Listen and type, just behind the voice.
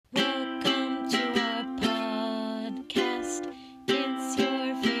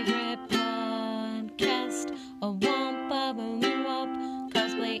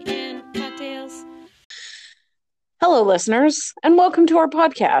Hello, listeners, and welcome to our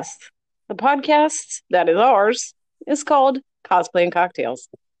podcast. The podcast that is ours is called Cosplay and Cocktails.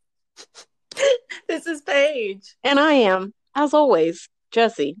 This is Paige. And I am, as always,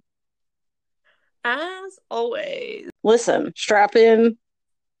 Jessie. As always. Listen, strap in,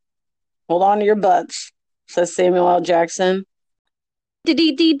 hold on to your butts, says Samuel L. Jackson.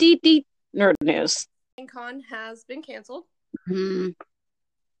 Nerd news. Con has been canceled. No.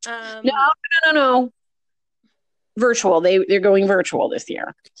 Virtual. They're going virtual this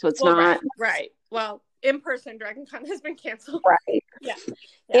year. So it's not. Right. Well, in-person Dragon Con has been canceled. Right. Yeah.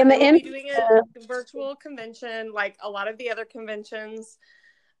 And we'll be doing a virtual convention like a lot of the other conventions.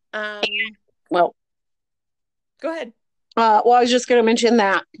 Well, go ahead. I was just going to mention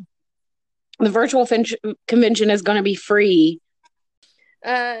that the virtual convention is going to be free.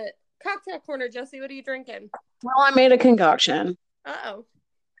 Cocktail corner, Jessie. What are you drinking? Well, I made a concoction. Uh-oh.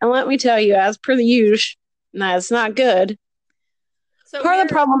 And let me tell you, as per the usual, that's not good. So part of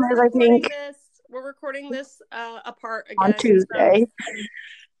the problem is, I think we're recording this apart again on Tuesday.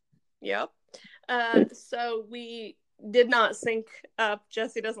 Yep. So we did not sync up.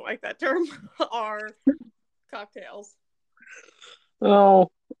 Jessie doesn't like that term. Our cocktails.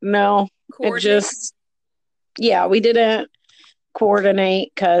 Oh no! It just we didn't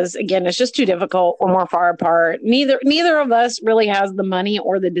coordinate because again, it's just too difficult when we're far apart. Neither of us really has the money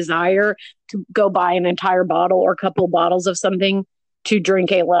or the desire to go buy an entire bottle or a couple bottles of something to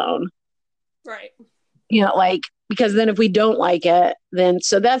drink alone. Right. Because then if we don't like it, then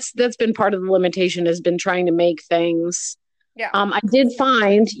so that's been part of the limitation, has been trying to make things. Yeah. I did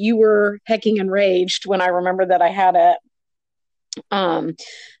find you were hecking enraged when I remember that I had it.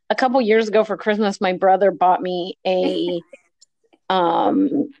 A couple years ago for Christmas, my brother bought me a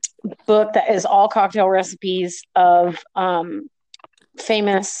book that is all cocktail recipes of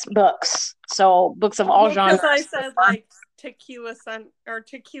famous books. So books of all genres. Because I said like Tequila Sun or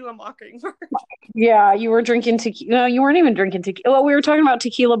Tequila Mockingbird. Yeah, you were drinking tequila. No, you weren't even drinking tequila. Well, we were talking about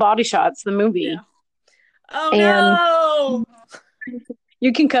Tequila Body Shots, the movie. Yeah. Oh, no!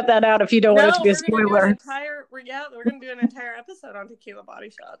 You can cut that out if you don't want it to be a spoiler. We're going to do an entire episode on Tequila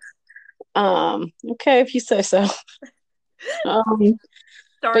Body Shots. Okay, if you say so. Starring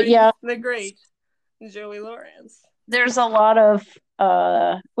the great Joey Lawrence. There's a lot of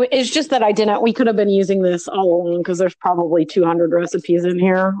it's just that we could have been using this all along because there's probably 200 recipes in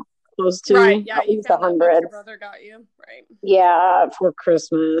here, close to at least 100. Your brother got you, right? Yeah, for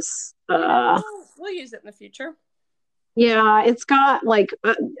Christmas. We'll use it in the future. Yeah, it's got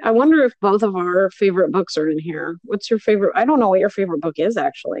I wonder if both of our favorite books are in here. What's your favorite? I don't know what your favorite book is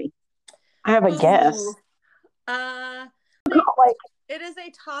actually. I have a guess. It is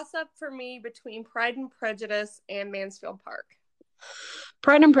a toss-up for me between Pride and Prejudice and Mansfield Park.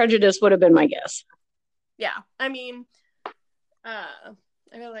 Pride and Prejudice would have been my guess. Yeah, I mean, I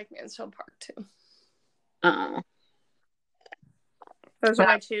really like Mansfield Park too. Those are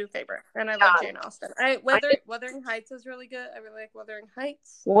my two favorite, and I love Jane Austen. Wuthering Heights is really good. I really like Wuthering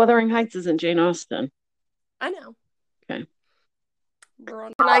Heights. Wuthering Heights isn't Jane Austen. I know. Okay.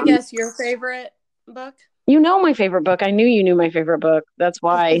 Can I guess your favorite book? You know my favorite book. I knew you knew my favorite book. That's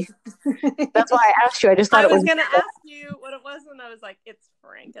why. I asked you. I just thought I was going to ask you what it was, and I was like, it's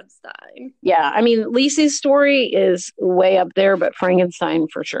Frankenstein. Yeah, I mean, Lisey's story is way up there, but Frankenstein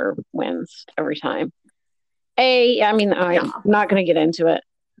for sure wins every time. I'm not going to get into it.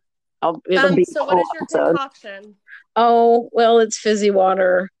 It'll be so what is your concoction? Oh, well, it's fizzy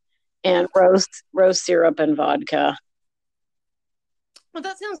water and rose syrup and vodka. Well,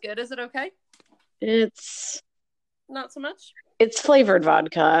 that sounds good. Is it okay? It's not so much. It's flavored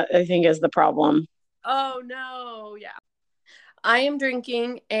vodka, I think, is the problem. Oh, no. Yeah. I am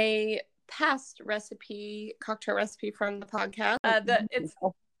drinking a past cocktail recipe from the podcast.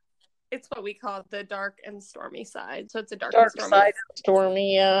 It's what we call the dark and stormy side. So it's a dark and stormy. Side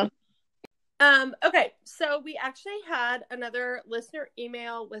stormy, yeah. Okay, so we actually had another listener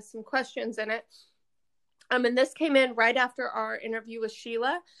email with some questions in it. And this came in right after our interview with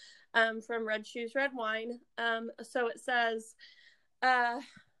Sheila from Red Shoes, Red Wine. So it says, so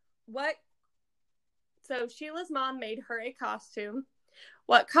Sheila's mom made her a costume.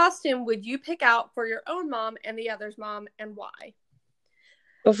 What costume would you pick out for your own mom and the other's mom, and why?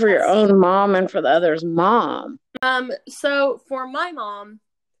 Well, for your own mom and for the other's mom. So for my mom,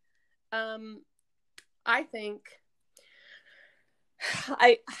 I think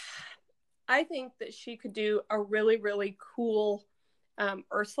that she could do a really, really cool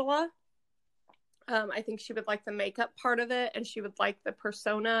Ursula. I think she would like the makeup part of it, and she would like the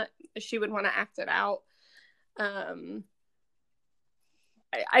persona. She would want to act it out.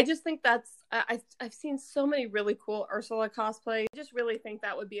 I just think that's I've seen so many really cool Ursula cosplays. I just really think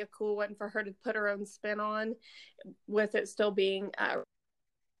that would be a cool one for her to put her own spin on, with it still being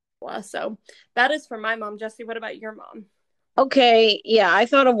so that is for my mom. Jesse, what about your mom? Okay, yeah, I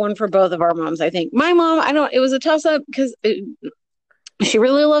thought of one for both of our moms. I think my mom, I don't. It was a toss up because she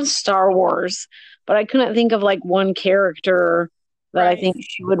really loves Star Wars, but I couldn't think of like one character that I think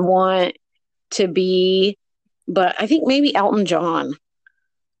she would want to be. But I think maybe Elton John.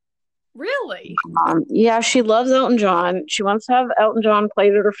 Really? Yeah, she loves Elton John. She wants to have Elton John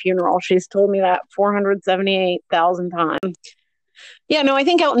played at her funeral. She's told me that 478,000 times. Yeah, no, I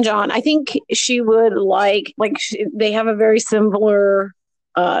think Elton John. I think she would they have a very similar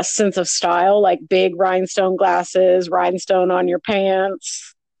sense of style, like big rhinestone glasses, rhinestone on your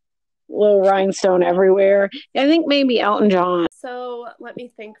pants, little rhinestone everywhere. I think maybe Elton John. So let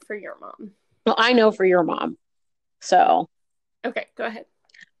me think for your mom. Well, I know for your mom. So. Okay, go ahead.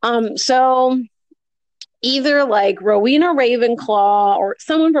 So either like Rowena Ravenclaw or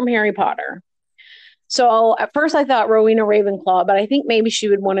someone from Harry Potter. So at first I thought Rowena Ravenclaw, but I think maybe she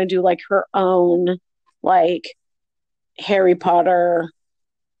would want to do like her own like Harry Potter,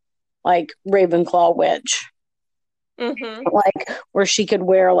 like Ravenclaw witch. Mm-hmm. Like where she could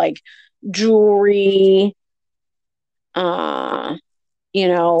wear like jewelry, like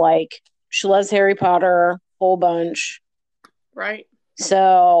she loves Harry Potter, whole bunch. Right.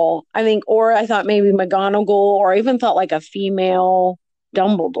 So I think, or I thought maybe McGonagall, or I even thought like a female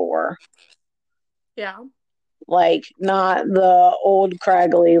Dumbledore. Yeah. Like not the old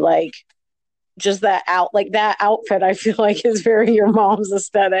craggly, like just that outfit I feel like is very your mom's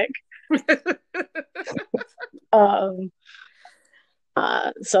aesthetic.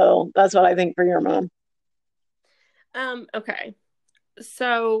 So that's what I think for your mom. Okay.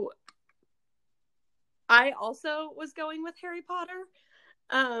 So I also was going with Harry Potter.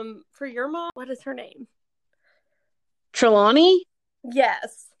 For your mom, what is her name? Trelawney?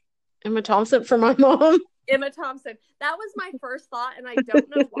 Yes. Emma Thompson for my mom. Emma Thompson. That was my first thought, and I don't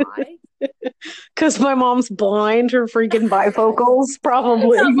know why. Because my mom's blind, her freaking bifocals,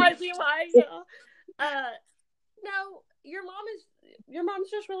 probably. That might be why. Yeah. No, your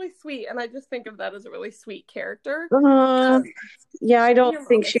mom's just really sweet, and I just think of that as a really sweet character. Yeah, I don't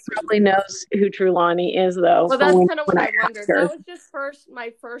think she probably knows who Trelawney is, though. Well, that's kind of what I wondered. That was just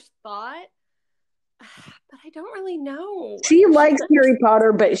my first thought, but I don't really know. She likes Harry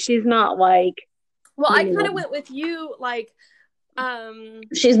Potter, but she's not like. Well, I kind of went with you, like.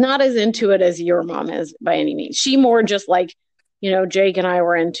 She's not as into it as your mom is by any means. She more just like, Jake and I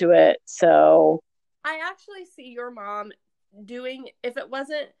were into it, so. I actually see your mom doing, if it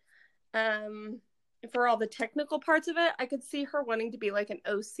wasn't for all the technical parts of it, I could see her wanting to be like an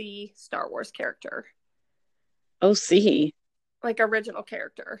OC Star Wars character. OC? Like original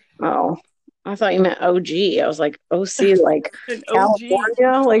character. Oh, I thought you meant OG. I was like, OC, like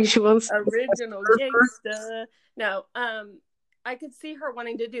California? Like she wants original gangsta. No, I could see her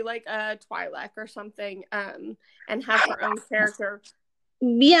wanting to do like a Twi'lek or something, and have her own character.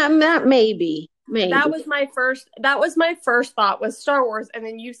 Yeah, maybe. That was my first thought was Star Wars, and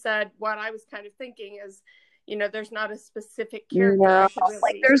then you said what I was kind of thinking is, there's not a specific character. No,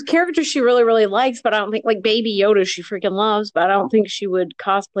 like there's characters she really, really likes, but I don't think like Baby Yoda she freaking loves, but I don't think she would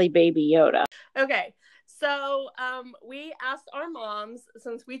cosplay Baby Yoda. Okay. So we asked our moms,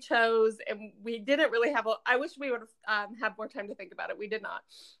 since we chose, and we didn't really I wish we would have had more time to think about it. We did not.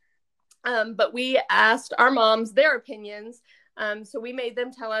 But we asked our moms their opinions. So we made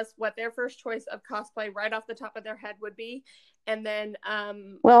them tell us what their first choice of cosplay right off the top of their head would be. And then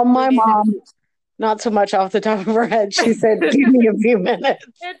well, my mom, not so much off the top of her head. She said, give me a few minutes.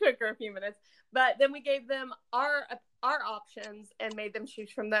 It took her a few minutes. But then we gave them our options and made them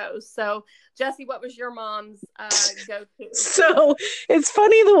choose from those. So, Jesse, what was your mom's go-to? So it's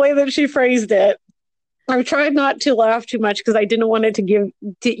funny the way that she phrased it. I tried not to laugh too much because I didn't want it to give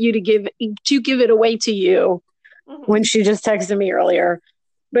it away to you when she just texted me earlier.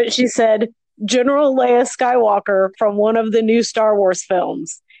 But she said, General Leia Skywalker from one of the new Star Wars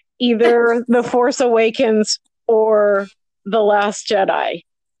films, either The Force Awakens or The Last Jedi.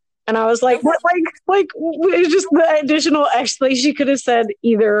 And I was like, what? Like, it's just the additional explanation. She could have said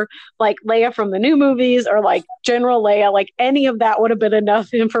either like Leia from the new movies or like General Leia. Like any of that would have been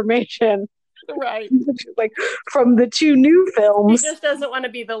enough information. Right. Like from the two new films. She just doesn't want to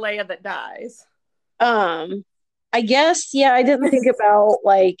be the Leia that dies. I guess, yeah, I didn't think about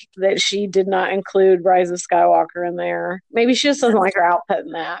like that she did not include Rise of Skywalker in there. Maybe she just doesn't like her outfit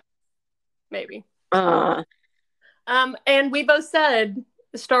in that. Maybe. And we both said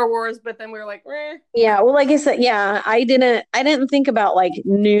Star Wars, but then we were like, eh. Yeah, well, like I said, yeah, I didn't think about like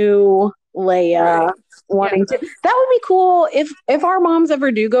new Leia wanting to. That would be cool if our moms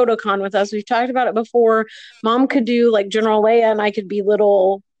ever do go to a con with us. We've talked about it before. Mom could do like General Leia, and I could be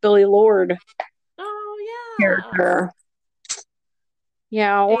little Billy Lord Oh yeah. character.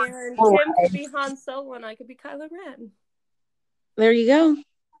 Yeah, And Kim could be Han Solo, and I could be Kylo Ren. There you go.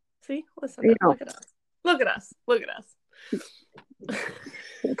 See, listen, look at us. Look at us. Look at us.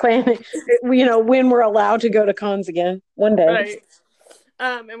 Plan, when we're allowed to go to cons again one day. Right.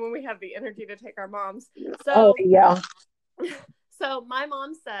 And when we have the energy to take our moms. So, oh yeah. So my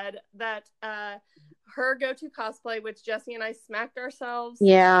mom said that her go-to cosplay, which Jesse and I smacked ourselves.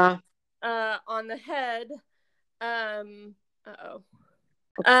 Yeah. On the head.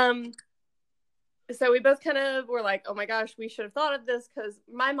 So we both kind of were like, oh my gosh, we should have thought of this, because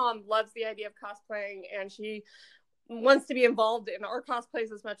my mom loves the idea of cosplaying, and she wants to be involved in our cosplays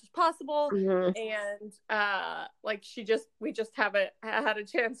as much as possible. Mm-hmm. And we just haven't had a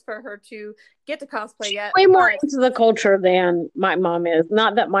chance for her to get to cosplay yet. Way more into the culture than my mom is.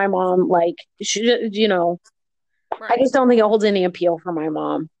 Not that my mom, like, she, right. I just don't think it holds any appeal for my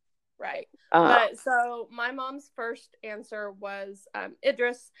mom. Right. But so my mom's first answer was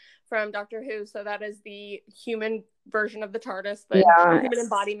Idris from Doctor Who. So that is the human version of the TARDIS, the human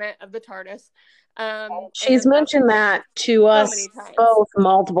embodiment of the TARDIS. She's mentioned that to us both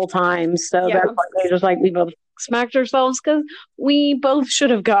multiple times. So that's why they just like, we both smacked ourselves, because we both should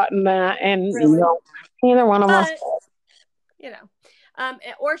have gotten that. And neither one of us.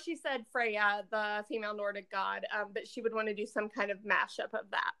 Or she said Freya, the female Nordic god, but she would want to do some kind of mashup of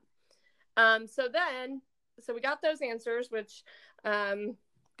that. So we got those answers, which,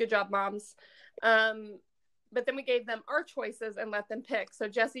 good job, moms. But then we gave them our choices and let them pick. So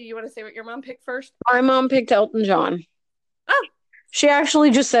Jesse, you want to say what your mom picked first? My mom picked Elton John. Oh, she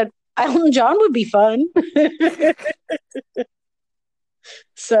actually just said Elton John would be fun.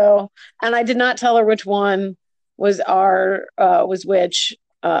 So, and I did not tell her which one was which.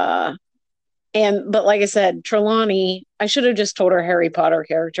 But like I said, Trelawney, I should have just told her Harry Potter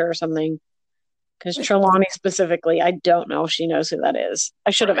character or something. Because Trelawney specifically, I don't know if she knows who that is. I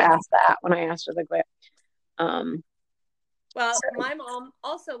should have asked that when I asked her the question. My mom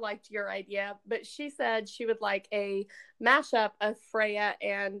also liked your idea, but she said she would like a mashup of Freya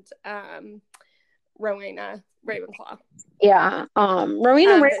and Rowena Ravenclaw. Yeah,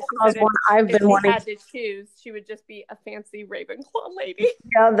 Rowena Ravenclaw is one I've been wanting. If she had to choose, she would just be a fancy Ravenclaw lady.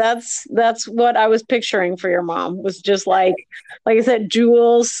 Yeah, that's what I was picturing for your mom. Was just like I said,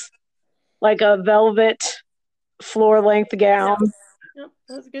 jewels, like a velvet floor-length gown. Yep,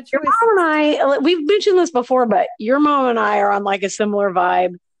 that was a good choice. Your mom and I, we've mentioned this before, but your mom and I are on like a similar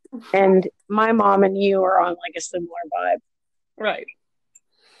vibe, and my mom and you are on like a similar vibe. Right.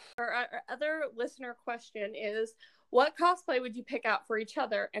 Our other listener question is, what cosplay would you pick out for each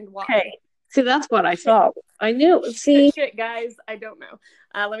other and why? Okay. See, that's what I thought. I knew. See, shit, guys, I don't know.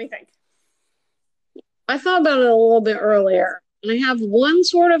 Let me think. I thought about it a little bit earlier, and I have one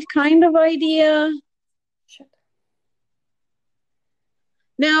sort of kind of idea. Shit.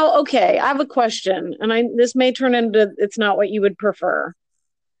 Now, okay, I have a question, and this may turn into it's not what you would prefer.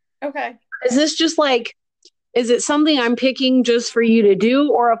 Okay. Is this just like, is it something I'm picking just for you to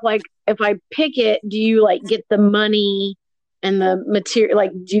do, or if I pick it, do you like get the money and the material?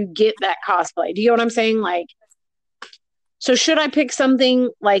 Like, do you get that cosplay? Do you know what I'm saying? Like, so should I pick something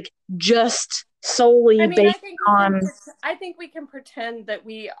like just solely based on? I think we can pretend that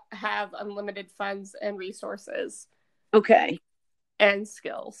we have unlimited funds and resources. Okay. And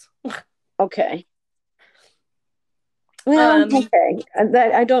skills. Okay. Well, okay.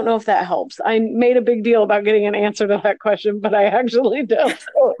 I don't know if that helps. I made a big deal about getting an answer to that question, but I actually don't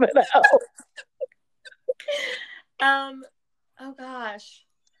know if it helps. Oh gosh.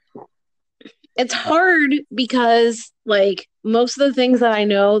 It's hard because like most of the things that I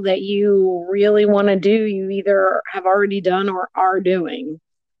know that you really want to do, you either have already done or are doing.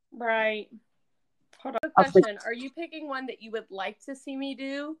 Right. Hold on. Question. Are you picking one that you would like to see me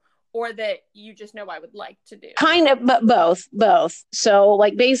do, or that you just know I would like to do? Kind of, but both. So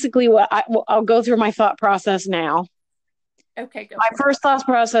like basically I'll go through my thought process now. Okay, go. My first thought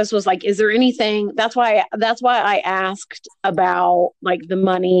process was like, is there anything? That's why I asked about like the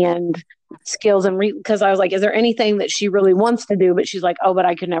money and skills and because I was like, is there anything that she really wants to do? But she's like, oh, but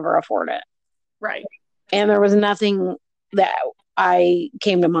I could never afford it. Right. And there was nothing that I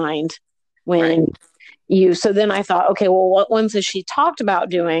came to mind when so then I thought, okay, well, what ones has she talked about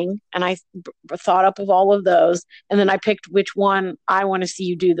doing? And I thought up of all of those. And then I picked which one I want to see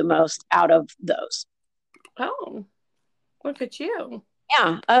you do the most out of those. Oh, look at you.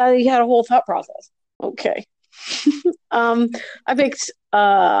 Yeah, you had a whole thought process. Okay. I picked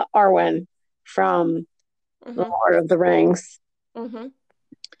Arwen from The Lord of the Rings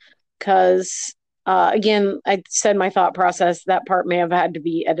because again, I said my thought process. That part may have had to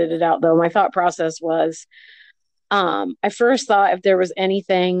be edited out, though. My thought process was, I first thought if there was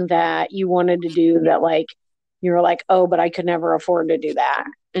anything that you wanted to do that, like, you were like, oh, but I could never afford to do that,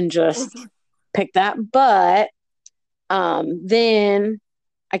 and just pick that. But then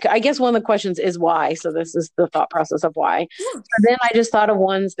I guess one of the questions is why. So this is the thought process of why. Yeah. So then I just thought of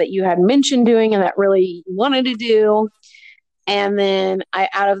ones that you had mentioned doing and that really wanted to do. And then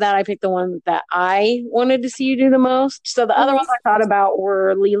out of that, I picked the one that I wanted to see you do the most. So the other ones I thought about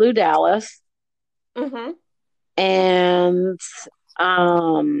were Leeloo Dallas. And these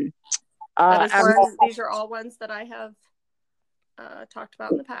are all ones that I have talked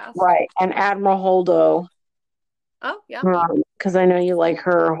about in the past. Right. And Admiral Holdo. Oh, yeah. Because I know you like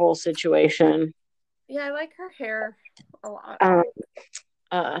her whole situation. Yeah, I like her hair a lot.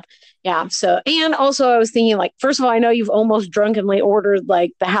 Yeah. So, and also I was thinking, like, first of all, I know you've almost drunkenly ordered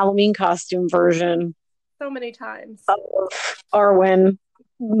like the Halloween costume version. So many times. Of Arwen,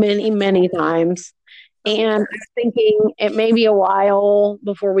 many times. And I'm thinking it may be a while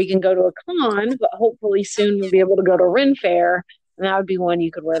before we can go to a con, but hopefully soon we'll be able to go to Ren Fair. And that would be one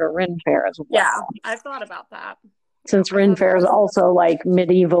you could wear to Ren Fair as well. Yeah, I've thought about that. Since Ren Fair is also like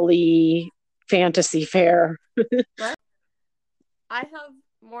medievally fantasy fair. Right. I have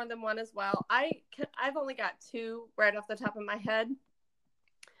more than one as well. I've only got two right off the top of my head.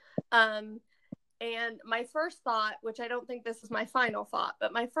 And my first thought, which I don't think this is my final thought,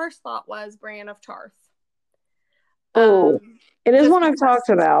 but my first thought was Brienne of Tarth. Oh, it is one I've talked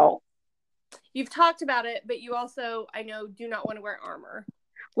about. You've talked about it, but you also, I know, do not want to wear armor.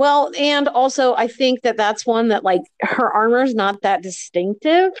 Well, and also I think that that's one that, like, her armor is not that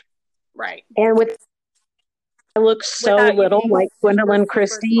distinctive. Right. And with it looks so little like Gwendolyn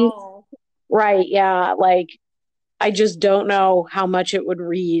Christie. Right, yeah. Like, I just don't know how much it would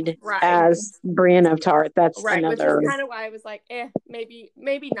read as Brienne of Tarth. That's right, another. Which is kind of why I was like, maybe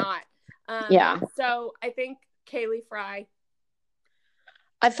not. Yeah. So I think Kaylee Fry.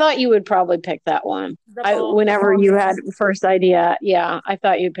 I thought you would probably pick that one. Whenever you had first idea, yeah, I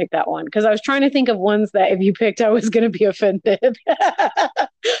thought you'd pick that one because I was trying to think of ones that if you picked, I was going to be offended.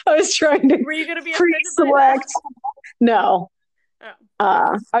 I was trying to. Were you going to be pre-select? No.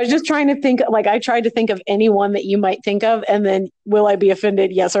 I was just trying to think. Like, I tried to think of anyone that you might think of, and then will I be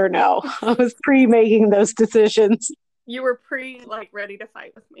offended? Yes or no. I was pre-making those decisions. You were ready to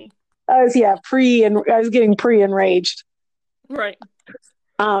fight with me. I was I was getting pre-enraged. Right.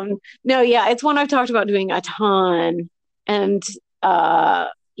 No, yeah, it's one I've talked about doing a ton. And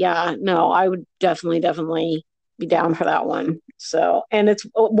yeah, no, I would definitely be down for that one. So, and it's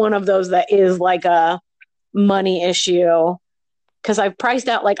one of those that is like a money issue because I've priced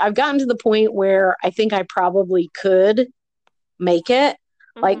out, like, I've gotten to the point where I think I probably could make it.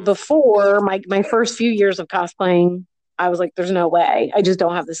 Like, before my first few years of cosplaying, I was like, there's no way. I just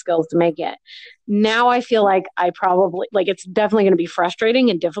don't have the skills to make it. Now I feel like I probably, like, it's definitely going to be frustrating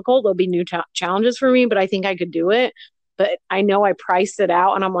and difficult. There'll be new challenges for me, but I think I could do it. But I know I priced it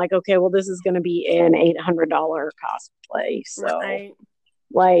out and I'm like, okay, well, this is going to be an $800 cosplay. So,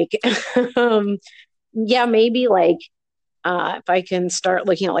 like, yeah, maybe like, if I can start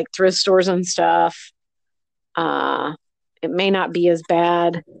looking at like thrift stores and stuff, it may not be as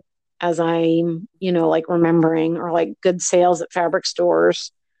bad as I'm, like remembering, or like good sales at fabric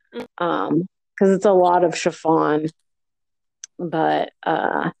stores. Because it's a lot of chiffon. But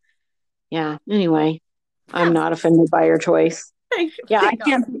yeah, anyway, I'm not offended by your choice. Yeah, I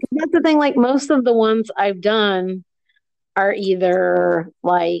can't. That's the thing. Like, most of the ones I've done are either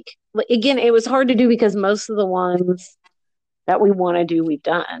like, again, it was hard to do because most of the ones that we want to do, we've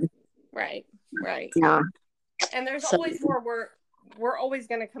done. Right. Yeah. And there's always more work. We're always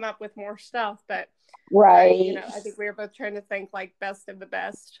going to come up with more stuff, but right. I think we were both trying to think like best of the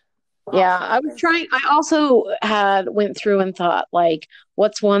best. Yeah, I was trying. I also went through and thought, like,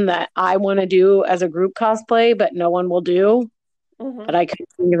 what's one that I want to do as a group cosplay, but no one will do. But I couldn't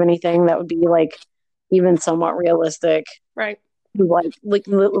think of anything that would be like even somewhat realistic. Right. Like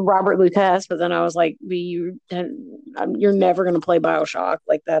Robert Lucas, but then I was like, you're never going to play BioShock.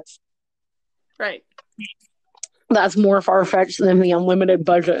 Like, that's right. That's more far-fetched than the unlimited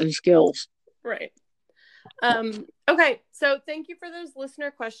budget and skills. Right. Okay, so thank you for those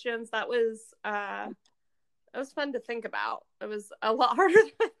listener questions. That was fun to think about. It was a lot harder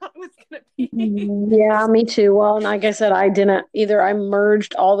than I thought it was going to be. Yeah, me too. Well, like I said, I didn't either. I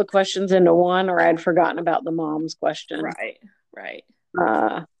merged all the questions into one, or I'd forgotten about the mom's question. Right.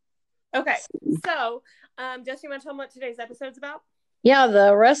 Okay. So, Jesse, you want to tell them what today's episode's about? Yeah,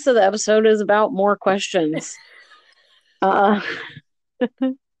 the rest of the episode is about more questions. We're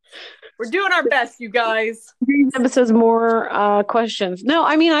doing our best, you guys. Today's episode's more questions. No,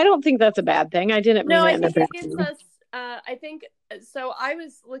 I mean, I don't think that's a bad thing. I didn't mean it in a bad it gets us. I think so. I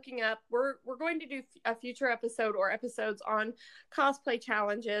was looking up. We're going to do a future episode or episodes on cosplay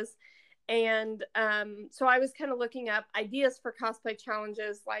challenges, and so I was kind of looking up ideas for cosplay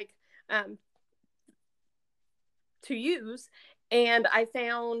challenges, like to use, and I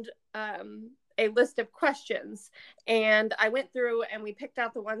found a list of questions, and I went through and we picked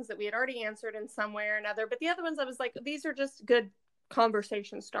out the ones that we had already answered in some way or another, but the other ones I was like, these are just good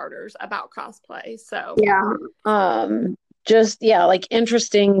conversation starters about cosplay. So just like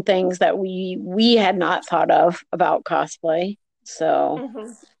interesting things that we had not thought of about cosplay. So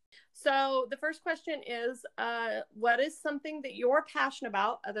So the first question is, what is something that you're passionate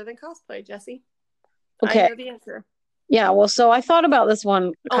about other than cosplay, Jesse? Okay. I know the answer. Yeah, well, so I thought about this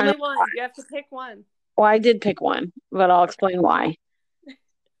one. Only one. You have to pick one. Well, I did pick one, but I'll explain why.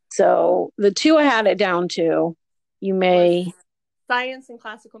 So the two I had it down to, you may... Science and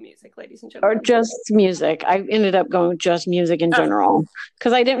classical music, ladies and gentlemen. Or just music. I ended up going with just music in general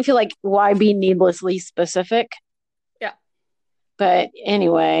because I didn't feel like why be needlessly specific. Yeah. But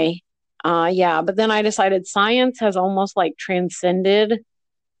anyway, but then I decided science has almost like transcended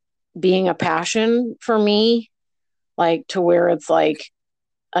being a passion for me, like to where it's like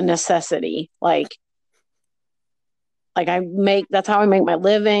a necessity. Like that's how I make my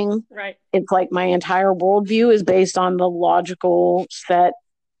living. Right. It's like my entire worldview is based on the logical set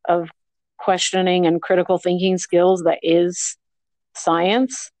of questioning and critical thinking skills that is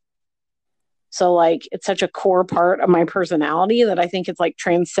science. So like it's such a core part of my personality that I think it's like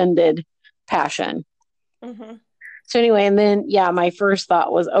transcended passion. Mm-hmm. So anyway, and then my first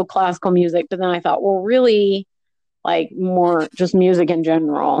thought was classical music, but then I thought, well, really, like more just music in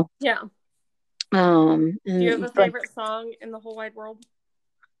general. Yeah. Do you have a favorite song in the whole wide world?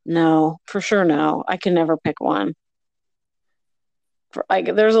 No, for sure no. I can never pick one.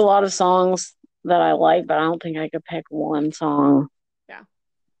 There's a lot of songs that I like, but I don't think I could pick one song. Yeah.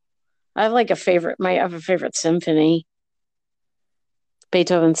 I have a favorite symphony.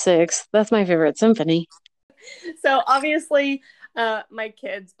 Beethoven 6th. That's my favorite symphony. So obviously, my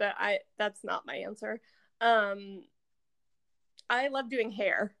kids, but that's not my answer. I love doing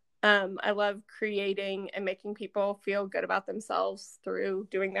hair. I love creating and making people feel good about themselves through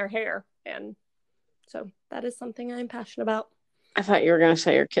doing their hair. And so that is something I'm passionate about. I thought you were going to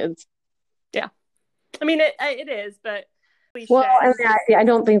say your kids. Yeah. I mean, it is, but... Well, I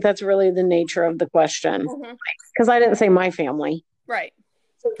don't think that's really the nature of the question. Because I didn't say my family. Right.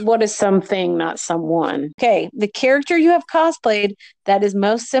 What is something, not someone? Okay, the character you have cosplayed that is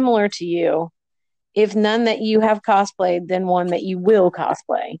most similar to you. If none that you have cosplayed, then one that you will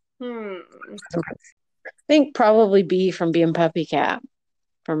cosplay. I think probably B from Being Puppy Cat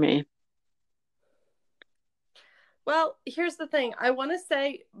for me. Well, here's the thing. I want to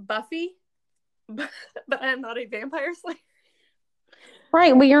say Buffy, but I am not a vampire slayer.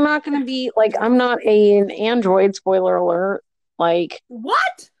 Right, but you're not going to be like, I'm not an android, spoiler alert. Like,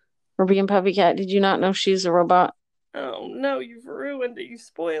 what? For Being Puppy Cat, did you not know she's a robot? Oh, no, you've ruined it. You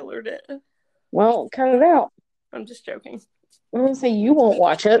spoiled it. Well, cut it out. I'm just joking. I'm going to say you won't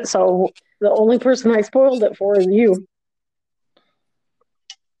watch it, so the only person I spoiled it for is you.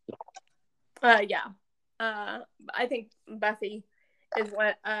 Yeah. I think Buffy is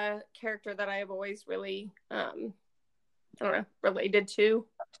a character that I have always really, related to.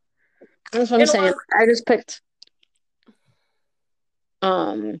 That's what I'm saying. I just picked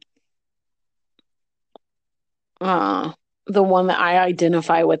the one that I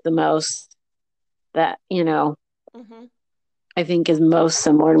identify with the most, that I think is most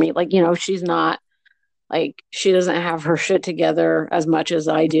similar to me. Like, she's not like, she doesn't have her shit together as much as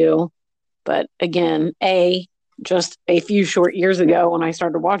I do, but again, just a few short years ago when I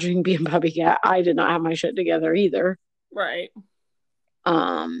started watching Being Puppy Cat, I did not have my shit together either. Right.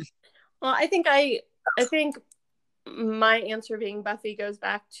 Well, I think my answer being Buffy goes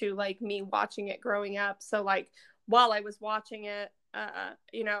back to like me watching it growing up. So like while I was watching it, I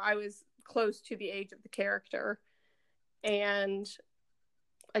was close to the age of the character, and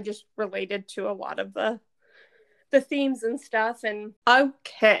I just related to a lot of the themes and stuff. And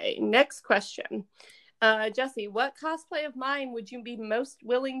okay, next question. Jesse, what cosplay of mine would you be most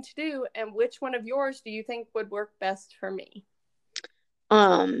willing to do, and which one of yours do you think would work best for me?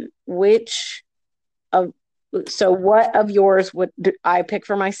 What of yours would I pick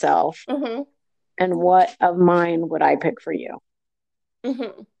for myself? Mm-hmm. And what of mine would I pick for you?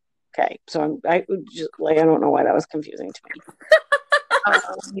 Mm-hmm. Okay, so I just like I don't know why that was confusing to me. Um,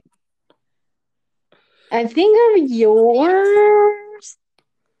 I think of yours.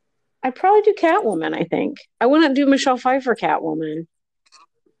 I'd probably do Catwoman. I think I wouldn't do Michelle Pfeiffer Catwoman,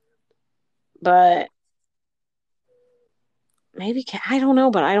 but maybe I don't know.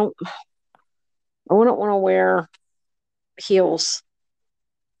 But I don't. I wouldn't want to wear heels,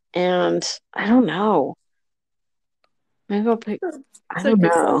 and I don't know. Maybe I'll pick. I It's a don't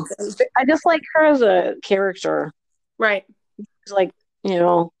good know. question. I just like her as a character. Right. She's like, you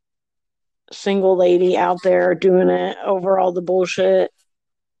know, single lady out there doing it over all the bullshit.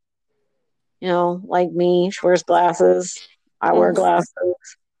 You know, like me. She wears glasses. I wear Mm-hmm. glasses.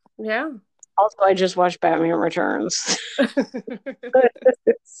 Yeah. Also, I just watched Batman Returns.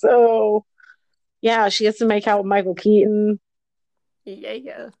 So, yeah, she gets to make out with Michael Keaton.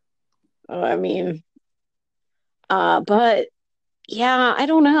 Yeah. I mean, but yeah, I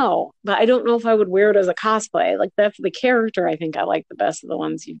don't know. But I don't know if I would wear it as a cosplay. Like, that's the character I think I like the best of the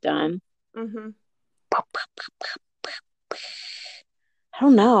ones you've done. Mm-hmm. I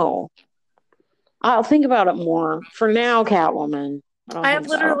don't know. I'll think about it more. For now, Catwoman. I'll I think have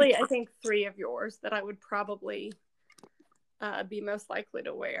about it. literally, I think, 3 of yours that I would probably be most likely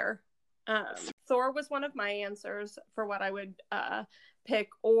to wear. Thor was one of my answers for what I would pick,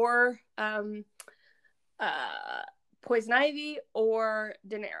 or Poison Ivy or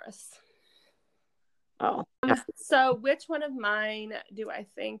Daenerys. Oh, So, which one of mine do I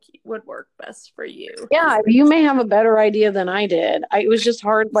think would work best for you? yeah. You may have a better idea than I did. It was just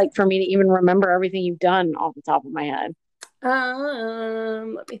hard, like, for me to even remember everything you've done off the top of my head.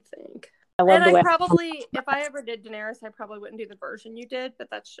 Let me think. I love And the way. I probably, if I ever did Daenerys, I probably wouldn't do the version you did,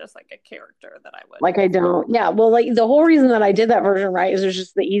 but that's just like a character that I would. Like I don't. Yeah. Well, like the whole reason that I did that version right is it's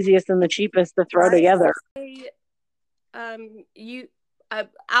just the easiest and the cheapest to throw together. You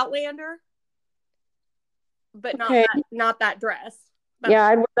Outlander, but Okay. not that dress. Yeah,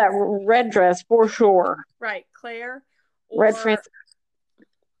 I'd wear that red dress for sure. Right, Claire. Or, red Francis.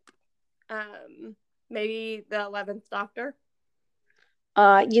 Maybe the 11th Doctor.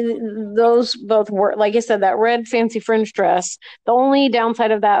 Those both work. Like I said, that red fancy fringe dress. The only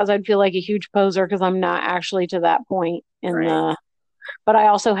downside of that is I'd feel like a huge poser because I'm not actually to that point in right. the. But I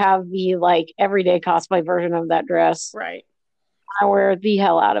also have the like everyday cosplay version of that dress. Right. I wear the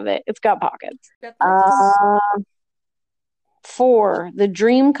hell out of it. It's got pockets. 4, the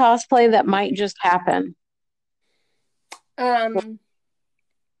dream cosplay that might just happen.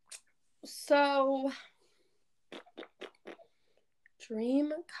 So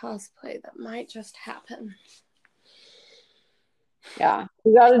dream cosplay that might just happen. Yeah,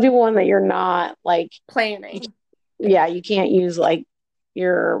 you got to do one that you're not like planning. Yeah, you can't use like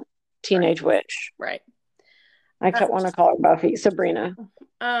your teenage witch. Right. I kept want to call her Buffy, Sabrina.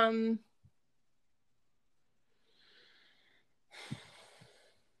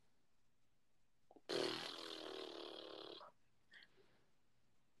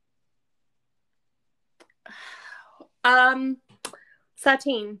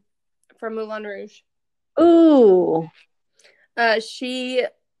 Satine from Moulin Rouge. Ooh. She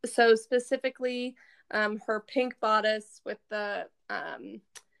specifically her pink bodice with the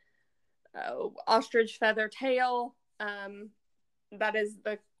ostrich feather tail. That is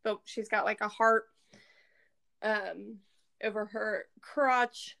the she's got like a heart over her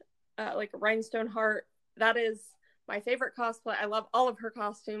crotch, like a rhinestone heart. That is my favorite cosplay. I love all of her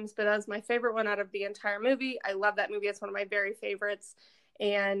costumes, but that's my favorite one out of the entire movie. I love that movie. It's one of my very favorites.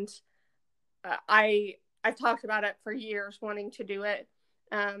 And I've talked about it for years, wanting to do it.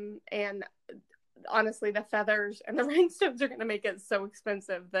 And honestly, the feathers and the rhinestones are going to make it so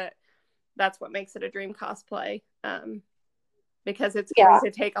expensive that's what makes it a dream cosplay. Because it's going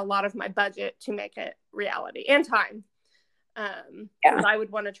to take a lot of my budget to make it reality and time. Because I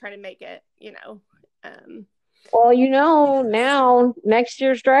would want to try to make it, well, now next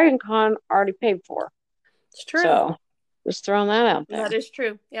year's Dragon Con already paid for. It's true. So just throwing that out there. That is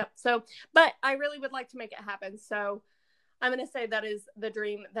true. Yep. So, but I really would like to make it happen. So I'm going to say that is the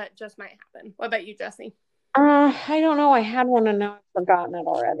dream that just might happen. What about you, Jessie? I don't know. I had one and now I've forgotten it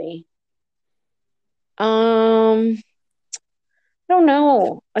already. I don't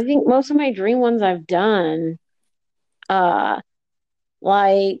know. I think most of my dream ones I've done. Like,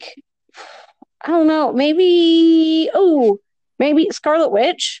 I don't know. Maybe Scarlet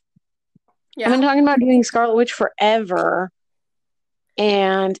Witch. Yeah. I've been talking about doing Scarlet Witch forever.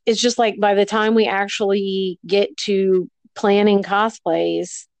 And it's just like by the time we actually get to planning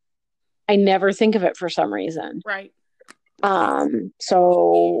cosplays, I never think of it for some reason. Right.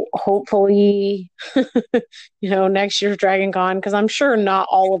 So hopefully, next year's Dragon Con, because I'm sure not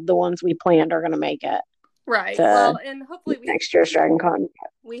all of the ones we planned are going to make it. Right. Well, and hopefully next year's Dragon Con.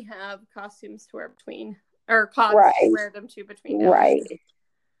 We have costumes to wear between, or cogs to wear them to between now. Right.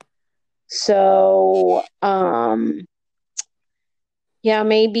 So, yeah,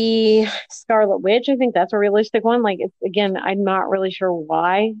 maybe Scarlet Witch. I think that's a realistic one. Like, it's, again, I'm not really sure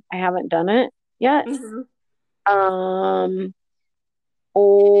why I haven't done it yet. Or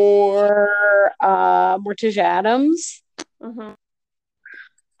Morticia Adams.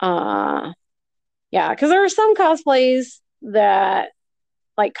 Yeah, because there are some cosplays that,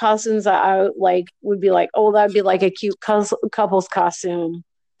 like, costumes that I like would be like, oh, that'd be like a cute couple's costume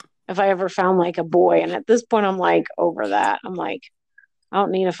if I ever found like a boy. And at this point, I'm like over that. I'm like, I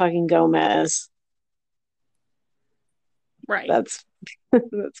don't need a fucking Gomez. Right. That's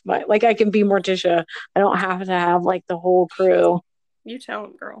my, like, I can be Morticia. I don't have to have like the whole crew. You tell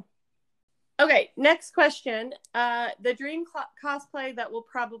him, girl. Okay, next question. The dream cosplay that will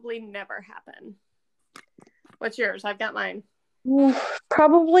probably never happen. What's yours? I've got mine.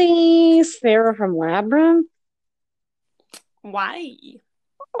 Probably Sarah from Labyrinth. Why?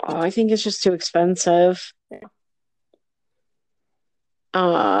 Oh, I think it's just too expensive.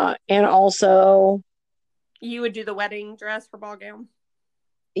 And also, you would do the wedding dress for ball gown.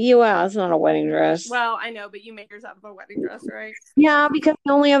 Yeah, it's not a wedding dress. Well, I know, but you make yours out of a wedding dress, right? Yeah, because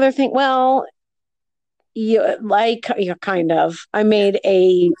the only other thing, well, kind of. I made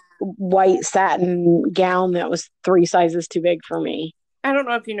a white satin gown that was 3 sizes too big for me. I don't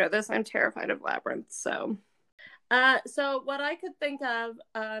know if you know this. I'm terrified of labyrinths, so. So what I could think of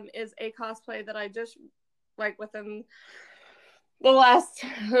is a cosplay that I just, like, within the last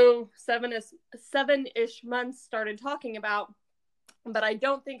 7-ish months started talking about, but I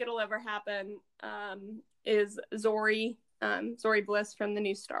don't think it'll ever happen, is Zori Bliss from the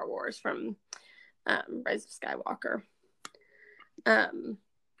new Star Wars, from Rise of Skywalker.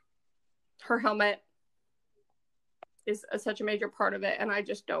 Her helmet is such a major part of it, and I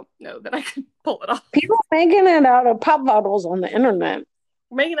just don't know that I can pull it off. People making it out of pop bottles on the internet.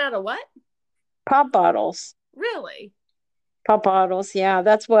 Making it out of what? Pop bottles. Really? Pop bottles, yeah.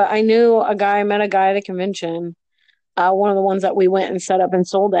 That's what I knew. I met a guy at a convention. One of the ones that we went and set up and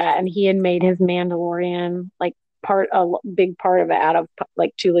sold at, and he had made his Mandalorian, like, a big part of it out of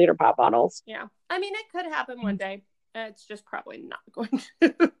like 2-liter pop bottles. Yeah. I mean, it could happen one day. It's just probably not going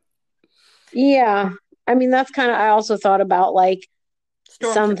to. Yeah. I mean, that's kind of, I also thought about like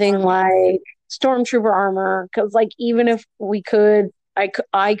something like Stormtrooper armor, because like even if we could, I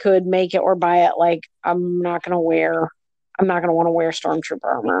could make it or buy it, like I'm not going to want to wear Stormtrooper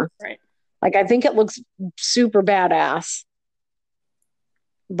armor. Right. Like, I think it looks super badass,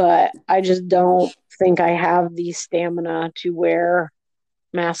 but I just don't think I have the stamina to wear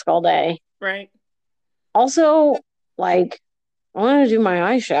mask all day. Right. Also, like, I want to do my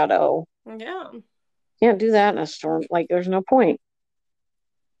eyeshadow. Yeah. Can't do that in a storm. Like, there's no point.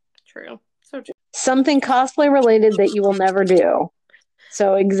 True. So true. Something cosplay related that you will never do.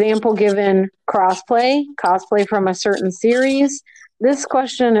 So, example given, cosplay from a certain series. This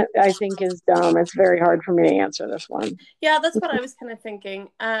question, I think, is dumb. It's very hard for me to answer this one. Yeah, that's what I was kind of thinking.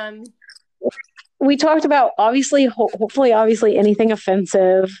 We talked about, obviously, hopefully, anything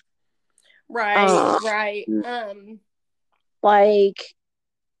offensive. Right, right. Like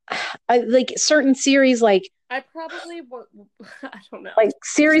certain series, like I probably I don't know. Like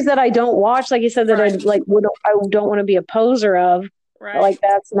series that I don't watch, like you said, that right. I don't want to be a poser of. Right. Like,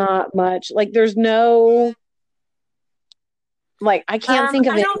 that's not much. Like, there's no, like, I can't think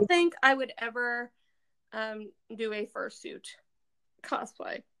of it. I don't think I would ever do a fursuit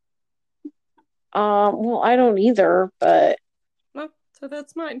cosplay. Well, I don't either, but well, so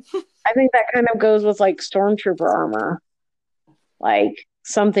that's mine. I think that kind of goes with like Stormtrooper armor. Like,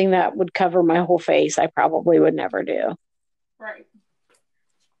 something that would cover my whole face, I probably would never do. Right.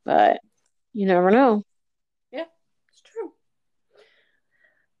 But you never know. Yeah, it's true.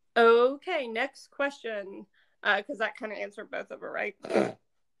 Okay, next question. Because that kind of answered both of it, right?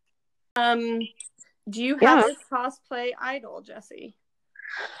 Do you have a cosplay idol, Jessie?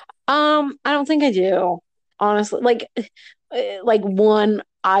 I don't think I do, honestly. Like one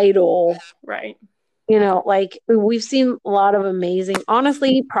idol, right? You know, like, we've seen a lot of amazing.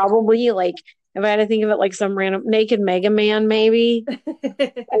 Honestly, probably, like, if I had to think of it, like some random Naked Mega Man, maybe,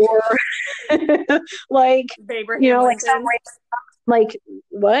 or like Abraham, you know, like some like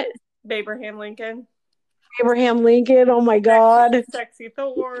what? Abraham Lincoln. Abraham Lincoln. Oh my God. Sexy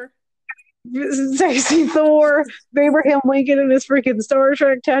Thor. Sexy Thor. Abraham Lincoln and his freaking Star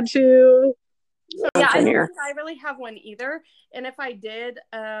Trek tattoo. So yeah, I don't think I really have one either. And if I did,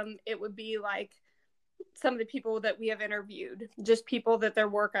 it would be like some of the people that we have interviewed, just people that their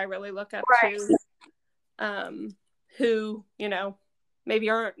work I really look up to, who, you know, maybe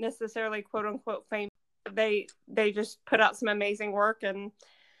aren't necessarily quote unquote famous. They just put out some amazing work. And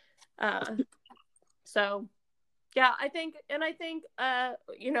so yeah, I think,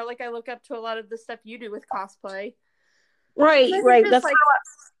 you know, like I look up to a lot of the stuff you do with cosplay. Right. That's like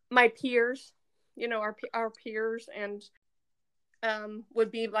my peers, you know, our peers, and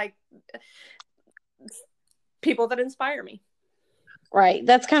would be like people that inspire me. Right.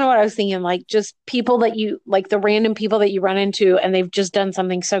 That's kind of what I was thinking. Like just people that you like, the random people that you run into and they've just done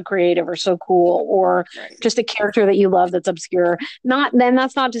something so creative or so cool, or just a character that you love that's obscure.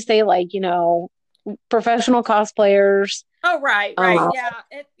 That's not to say like, you know, professional cosplayers. Oh, right. Yeah.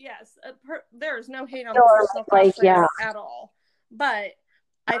 Yes. There is no hate on professional cosplayers at all. But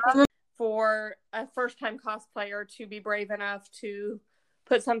I think for a first-time cosplayer to be brave enough to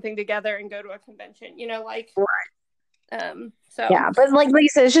put something together and go to a convention, you know, like so yeah, but like you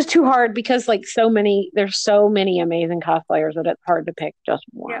said, it's just too hard because like there's so many amazing cosplayers that it's hard to pick just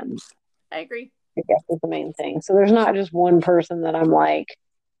one. Yeah, I agree. I guess is the main thing. So there's not just one person that I'm like,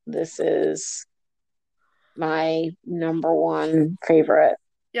 this is my number one favorite.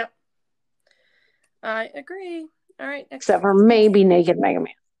 Yep, I agree. All right, except for maybe Naked Mega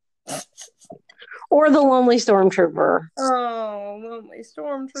Man. Or the Lonely Stormtrooper. Oh, Lonely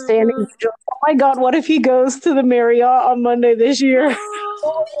Stormtrooper. Standing. Oh my God, what if he goes to the Marriott on Monday this year?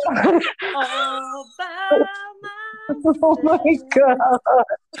 Oh my God.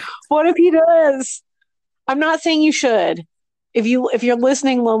 What if he does? I'm not saying you should. If you're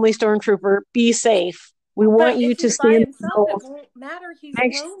listening, Lonely Stormtrooper, be safe. We want you to stand himself, it won't matter. He's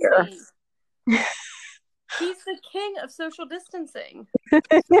next lonely. Year. He's the king of social distancing.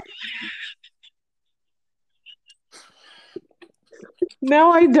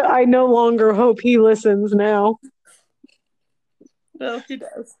 Now I no longer hope he listens now. Well, he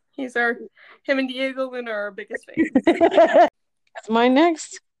does. Him and Diego Luna are our biggest fans. That's my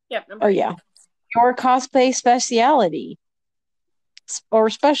next. Yep. Yeah. Your cosplay speciality. Or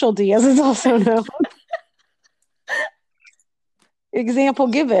specialty, as it's also known. Example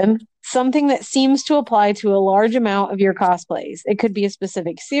given. Something that seems to apply to a large amount of your cosplays. It could be a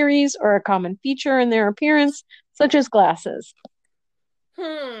specific series or a common feature in their appearance, such as glasses.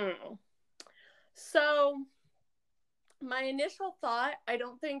 So my initial thought, I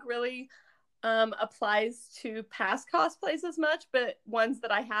don't think really applies to past cosplays as much, but ones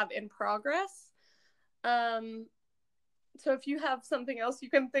that I have in progress. So if you have something else you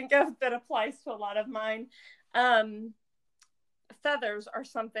can think of that applies to a lot of mine, feathers are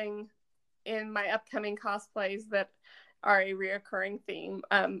something in my upcoming cosplays that are a reoccurring theme.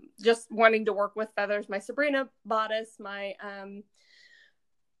 Just wanting to work with feathers. My Sabrina bodice, my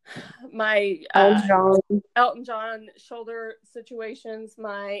Elton John shoulder situations,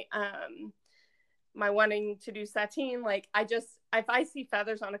 my wanting to do sateen. Like if I see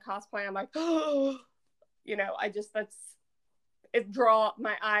feathers on a cosplay, I'm like, oh, you know,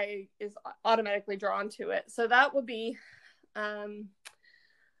 my eye is automatically drawn to it. So that would be something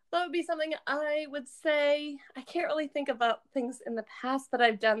I would say. I can't really think about things in the past that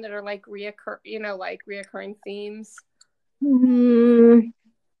I've done that are like reoccurring themes.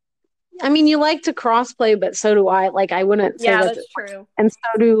 I mean, you like to crossplay, but so do I. Like, I wouldn't say that's true. And so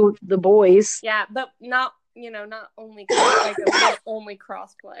do the boys. Yeah, but not only only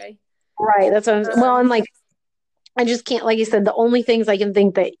crossplay. Right. That's what well, and like, I just can't, like you said, the only things I can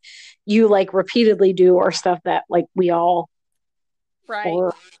think that you like repeatedly do are stuff that like we all. Right.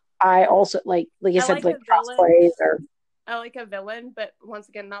 Or I also like I said, like cosplays or. I like a villain, but once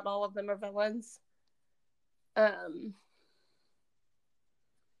again, not all of them are villains.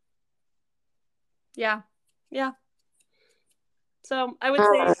 Yeah. So I would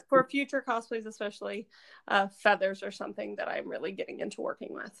say for future cosplays, especially, feathers are something that I'm really getting into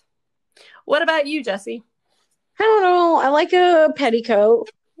working with. What about you, Jessie? I don't know. I like a petticoat.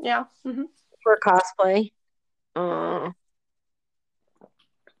 Yeah. For cosplay. I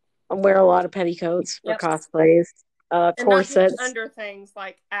wear a lot of petticoats for cosplays. Corsets. Under things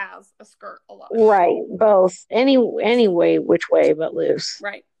like as a skirt a lot. Right. Both. Any way, which way but loose.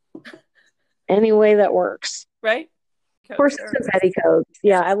 Right. Any way that works. Right. Corsets and petticoats.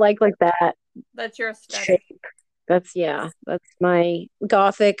 Yeah, I like that. That's your aesthetic. Shape. That's my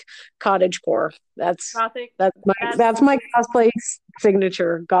gothic cottagecore. That's my cosplay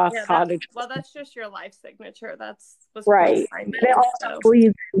signature, cottage. Well, that's just your life signature. That's right. It also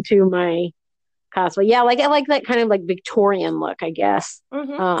bleeds into my cosplay. Yeah, like I like that kind of like Victorian look, I guess.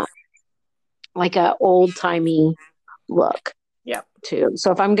 like a old timey look. Yep. Too.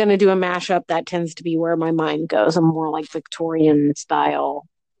 So if I'm going to do a mashup, that tends to be where my mind goes. I'm more like Victorian style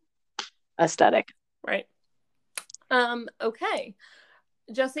aesthetic. Right. Okay.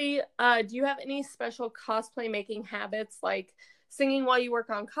 Jesse, do you have any special cosplay making habits, like singing while you work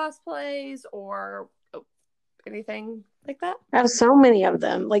on cosplays or anything like that? I have so many of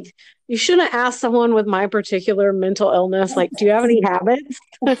them. Like, you shouldn't ask someone with my particular mental illness, like, do you have any habits?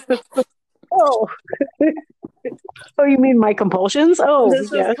 Oh, oh, you mean my compulsions? Oh, This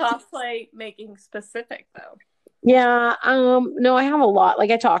is yes. cosplay making specific, though. Yeah. No, I have a lot.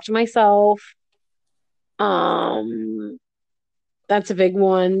 Like, I talk to myself. Um, that's a big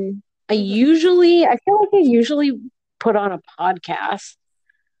one. I feel like I usually put on a podcast.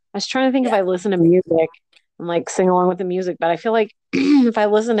 I was trying to think if I listen to music and like sing along with the music, but I feel like if I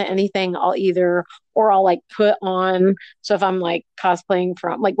listen to anything, I'll like put on. So if I'm like cosplaying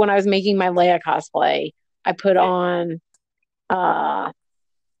from, like when I was making my Leia cosplay, I put on, Star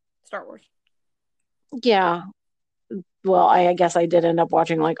Wars. Yeah. Well, I guess I did end up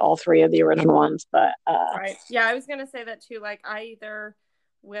watching like all three of the original ones, but right. Yeah, I was gonna say that too. Like, I either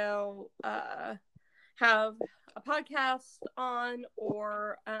will have a podcast on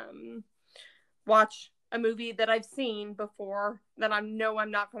or watch a movie that I've seen before that I know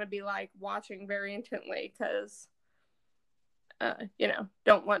I'm not going to be like watching very intently because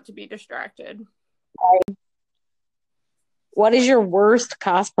don't want to be distracted. What is your worst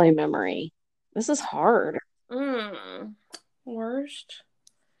cosplay memory? This is hard. Worst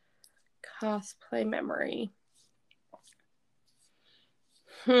cosplay memory.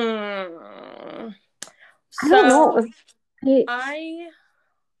 I don't know.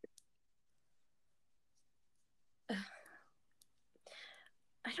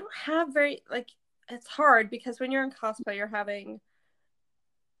 I don't have very, like, it's hard because when you're in cosplay, you're having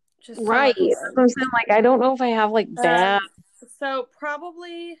just right. That's what I'm saying. Like, I don't know if I have like bad. So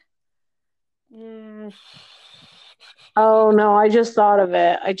probably. Oh no, I just thought of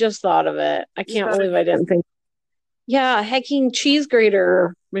it. I can't believe I didn't think. Yeah, hacking cheese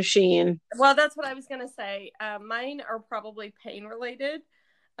grater machine. Well, that's what I was gonna say. Mine are probably pain related.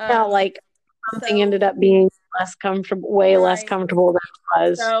 Yeah, like something ended up being less comfortable, less comfortable than it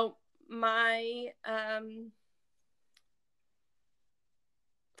was. So my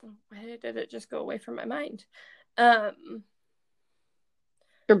why did it just go away from my mind? Your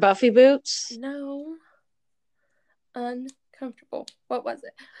Buffy boots? No. Uncomfortable. What was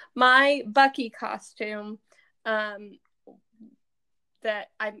it? My Bucky costume. That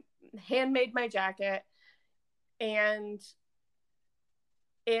I handmade my jacket, and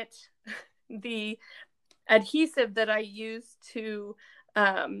the adhesive that I used to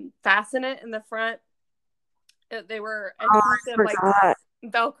fasten it in the front, they were adhesive like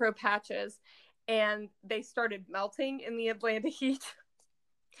Velcro patches, and they started melting in the Atlanta heat.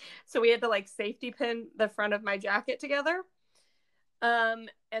 So we had to like safety pin the front of my jacket together. And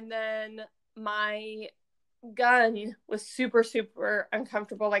then my gun was super, super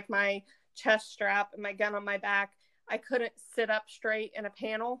uncomfortable. Like my chest strap and my gun on my back, I couldn't sit up straight in a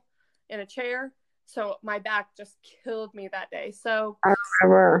panel in a chair. So my back just killed me that day. So I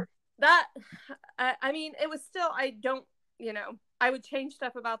remember that. I mean, it was still, I would change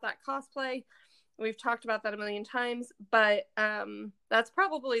stuff about that cosplay. We've talked about that a million times, but that's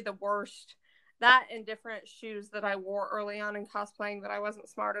probably the worst. That and different shoes that I wore early on in cosplaying that I wasn't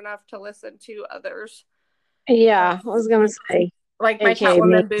smart enough to listen to others. Yeah, I was gonna say, like my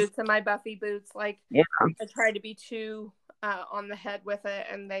Catwoman boots and my Buffy boots. Like, yeah, I tried to be too on the head with it,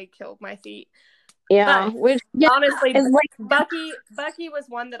 and they killed my feet. Yeah, honestly, Bucky was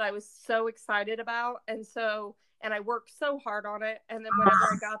one that I was so excited about, and I worked so hard on it, and then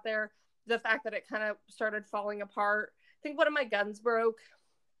whenever I got there, the fact that it kind of started falling apart. I think one of my guns broke,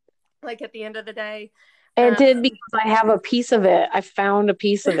 like at the end of the day. It did, because I have a piece of it. I found a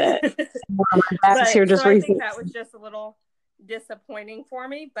piece of it. I think that was just a little disappointing for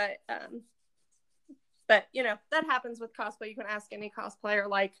me, but that happens with cosplay. You can ask any cosplayer,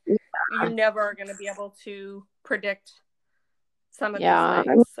 like, you never are going to be able to predict some of these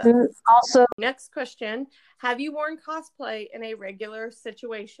things. So. Also, next question: have you worn cosplay in a regular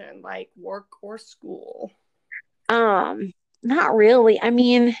situation like work or school? Not really. I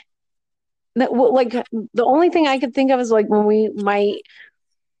mean, like the only thing I could think of is like when we might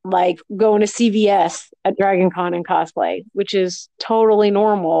like go into CVS at Dragon Con and cosplay, which is totally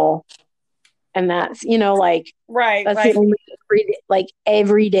normal. And that's, like, that's the only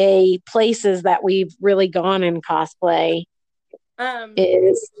everyday places that we've really gone in cosplay.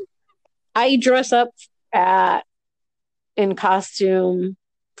 Is I dress up in costume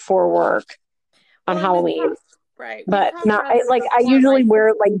for work. on Halloween. Right. But not I usually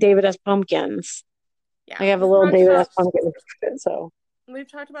wear like David S. Pumpkins. Yeah. I have a little David S. Pumpkin outfit, so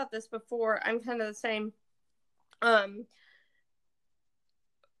we've talked about this before. I'm kind of the same.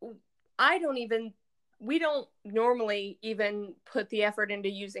 We don't normally even put the effort into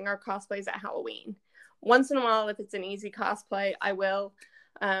using our cosplays at Halloween. Once in a while, if it's an easy cosplay, I will.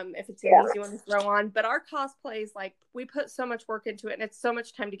 If it's an easy one to throw on. But our cosplays, like, we put so much work into it, and it's so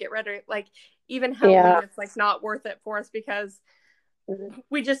much time to get ready. Like, even Halloween, it's like not worth it for us because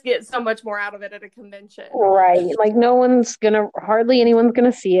we just get so much more out of it at a convention. Right. Like hardly anyone's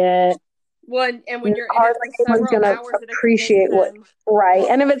gonna see it. And when you're in it for several hours appreciate what right.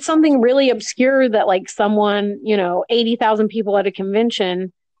 And if it's something really obscure that like someone, 80,000 people at a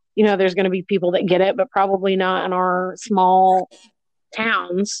convention, there's going to be people that get it, but probably not in our small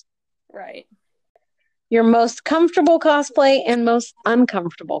towns. Right. Your most comfortable cosplay and most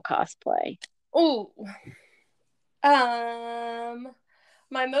uncomfortable cosplay. Oh.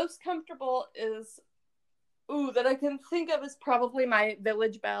 My most comfortable that I can think of is probably my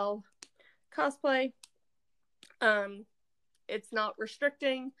Village Belle cosplay. It's not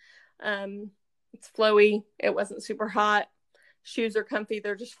restricting. It's flowy. It wasn't super hot. Shoes are comfy.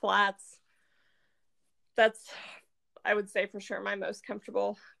 They're just flats. That's, I would say, for sure my most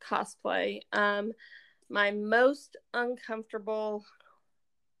comfortable cosplay. My most uncomfortable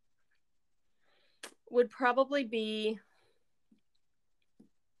would probably be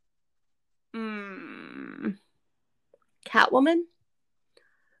Catwoman,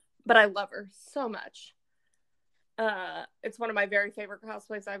 but I love her so much. It's one of my very favorite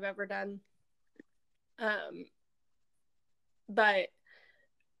cosplays I've ever done. But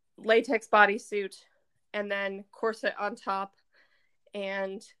latex bodysuit and then corset on top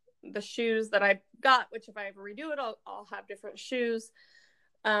and the shoes that I got, which if I ever redo it, I'll have different shoes.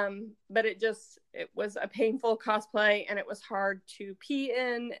 But it was a painful cosplay and it was hard to pee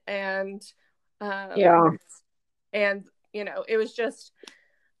in and and it was just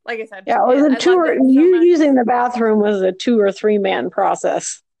like I said, it was using the bathroom was a 2 or 3 man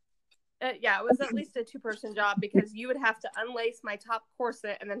process. It was at least a 2-person job because you would have to unlace my top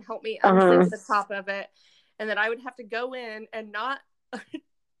corset and then help me unzip the top of it, and then I would have to go in and not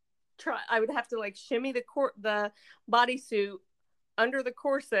try. I would have to like shimmy the bodysuit under the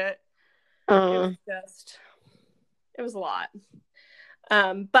corset. It was a lot.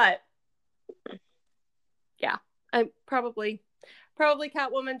 But yeah, I probably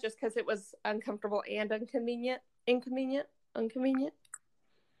Catwoman just because it was uncomfortable and inconvenient.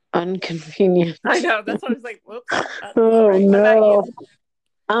 I know, that's what I was like, whoops. Oh right. No.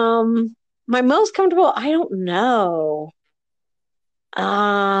 My most comfortable, I don't know.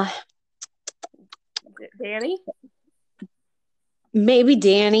 Danny? Maybe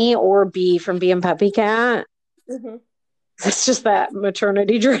Danny or Bee from Bee and Puppy Cat. Mm-hmm. It's just that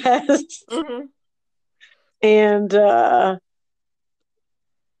maternity dress. Mm-hmm. And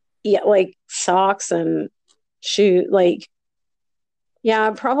like socks and shoes, like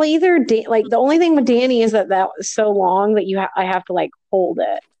probably either like the only thing with Danny is that was so long that I have to like hold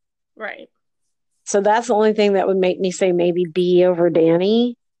it. Right. So that's the only thing that would make me say maybe Bee over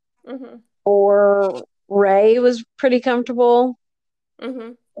Danny. Mm-hmm. Or Ray was pretty comfortable.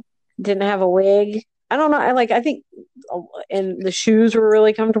 Mm-hmm. Didn't have a wig. I don't know. I think, and the shoes were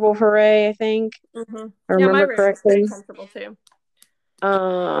really comfortable for Ray. I think. Mm-hmm. I remember my correctly. Ray was comfortable too.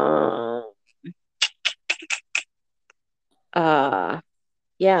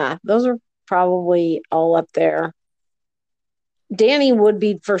 Yeah, those are probably all up there. Danny would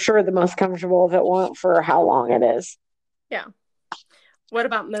be for sure the most comfortable if it weren't for how long it is. Yeah. What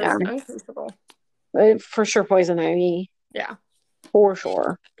about most uncomfortable? For sure, Poison Ivy. Yeah. For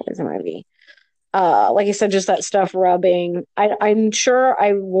sure, Poison Ivy. Like I said, just that stuff rubbing. I'm sure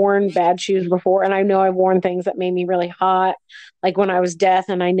I've worn bad shoes before, and I know I've worn things that made me really hot. Like when I was Death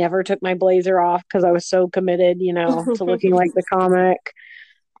and I never took my blazer off because I was so committed, to looking like the comic.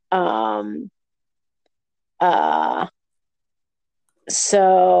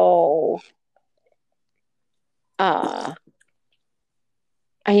 So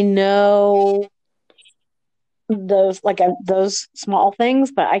I know those small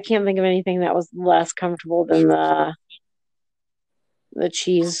things, but I can't think of anything that was less comfortable than the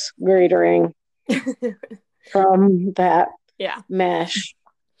cheese gratering from that mesh.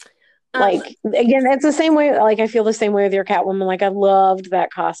 Like again, it's the same way. Like I feel the same way with your Catwoman. Like I loved that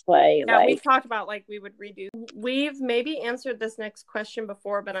cosplay. Yeah, we talked about like we would redo. We've maybe answered this next question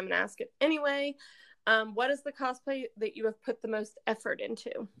before, but I'm gonna ask it anyway. What is the cosplay that you have put the most effort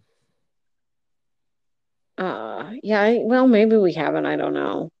into? Well, maybe we haven't. I don't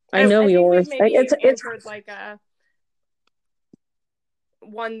know. I know think yours. we've maybe It's answered like a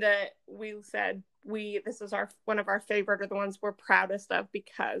one that we said this is one of our favorite, or the ones we're proudest of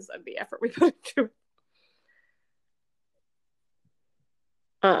because of the effort we put into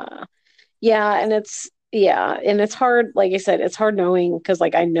it. And it's hard. Like I said, it's hard knowing because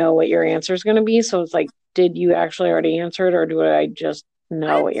like I know what your answer is going to be. So it's like, did you actually already answer it, or do I just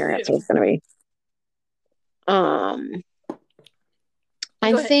know what your answer is going to be?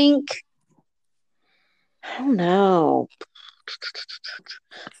 I think I don't know.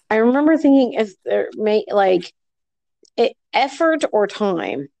 I remember thinking if there may like effort or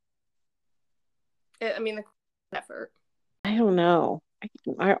time. I mean, the effort. I don't know.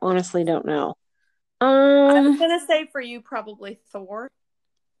 I honestly don't know. I was gonna say for you, probably Thor.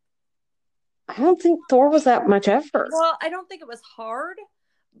 I don't think Thor was that much effort. Well, I don't think it was hard,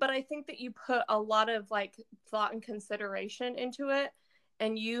 but I think that you put a lot of like thought and consideration into it,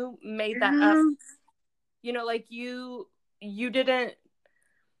 and you made that up. You know, like you didn't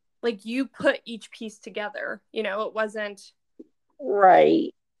like you put each piece together. You know, it wasn't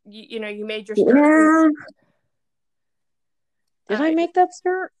right. You know, you made your skirt. Did I make that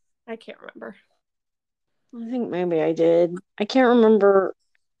skirt? I can't remember. I think maybe I did. I can't remember.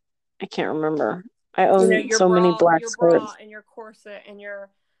 I own so many black skirts. Bra and your corset and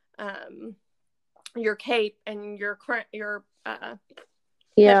your cape and your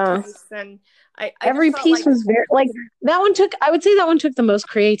headpiece, and every piece was very like that one took. I would say that one took the most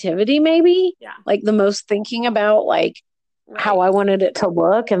creativity, maybe. Yeah. Like the most thinking about like how I wanted it to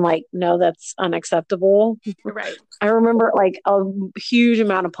look, and like no, that's unacceptable. Right. I remember like a huge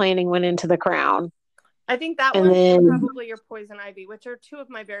amount of planning went into the crown. I think that was probably your Poison Ivy, which are two of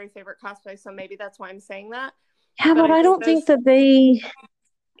my very favorite cosplays. So maybe that's why I'm saying that. Yeah, but I don't think that they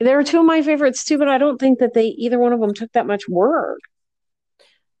were two of my favorites too, but I don't think that either one of them took that much work.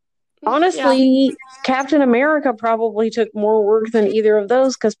 Honestly, Captain America probably took more work than either of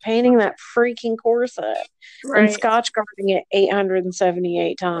those because painting that freaking corset and Scotch guarding it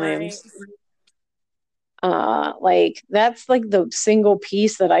 878 times. Like that's like the single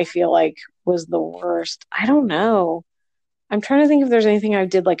piece that I feel like was the worst. I don't know. I'm trying to think if there's anything I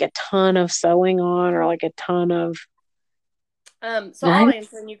did like a ton of sewing on or like a ton of. So I'll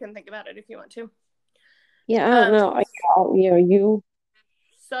answer and you can think about it if you want to. Yeah, I don't know. You.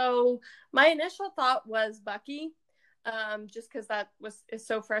 So my initial thought was Bucky, just because that is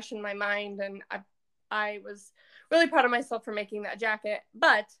so fresh in my mind, and I was really proud of myself for making that jacket.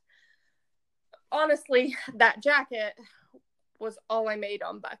 But honestly, that jacket was all I made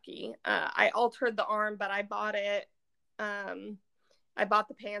on Bucky. I altered the arm, but I bought it. I bought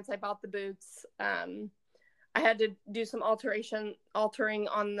the pants. I bought the boots. I had to do some altering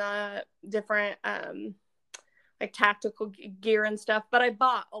on the different like tactical gear and stuff, but I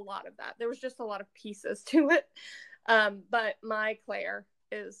bought a lot of that. There was just a lot of pieces to it. But my Claire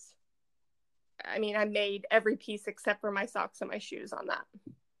is, I mean, I made every piece except for my socks and my shoes on that.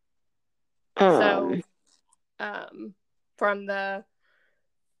 So, from the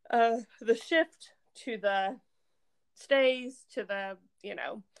shift to the stays to the,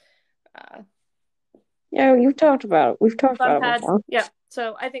 yeah, you've talked about it. We've talked about it before. Yeah.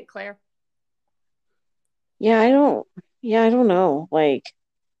 So I think Claire. Yeah, I don't know. Like,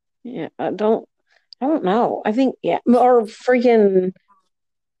 yeah, I don't know. I think, yeah, or freaking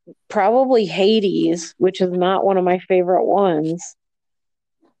probably Hades, which is not one of my favorite ones.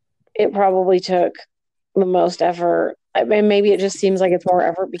 It probably took the most effort. I mean, maybe it just seems like it's more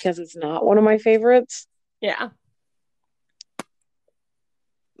effort because it's not one of my favorites. Yeah.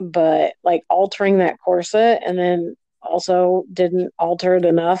 But like altering that corset and then also didn't alter it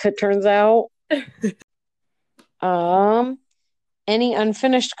enough, it turns out. Any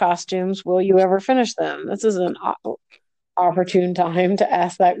unfinished costumes, will you ever finish them? This is an opportune time to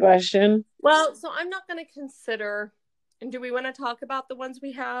ask that question. Well, so I'm not going to consider, and do we want to talk about the ones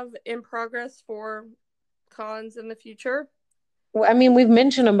we have in progress for cons in the future? Well, I mean, we've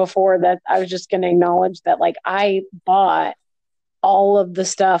mentioned them before. That I was just going to acknowledge that like I bought all of the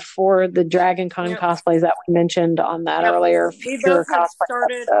stuff for the Dragon Con cosplays that we mentioned on that earlier. We both had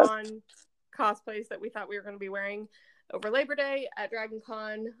started on cosplays that we thought we were going to be wearing over Labor Day at Dragon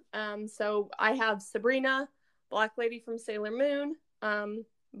Con. So I have Sabrina, Black Lady from Sailor Moon,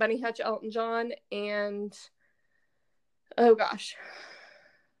 Bunny Hutch, Elton John, and oh gosh,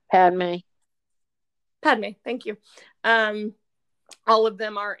 Padme. Thank you. All of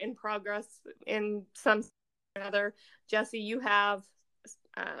them are in progress in some or another. Jesse, you have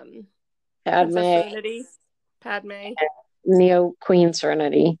Padme, Neo Queen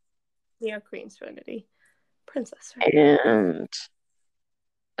Serenity, Princess Serenity, and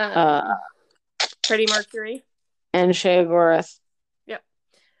Uh, Freddie Mercury. and Shea Goreth. Yep.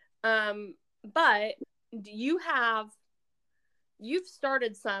 But you've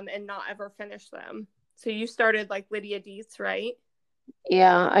started some and not ever finished them. So you started like Lydia Dietz, right?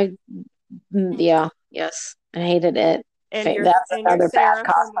 Yeah, yes. I hated it. And your That's another Sarah bad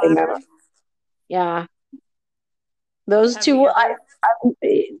from cosplay member. Labyrinth. Yeah. Those Have two, others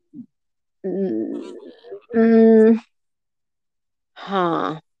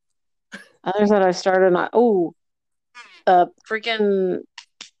that I started on. Oh, freaking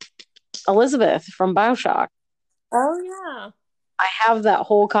Elizabeth from BioShock. Oh yeah. I have that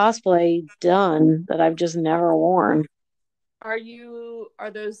whole cosplay done that I've just never worn. Are you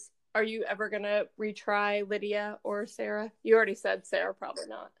ever gonna retry Lydia or Sarah? You already said Sarah, probably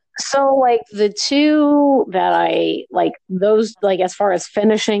not. So like the two that I like, those like as far as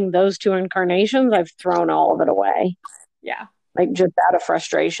finishing those two incarnations, I've thrown all of it away. Yeah. Like just out of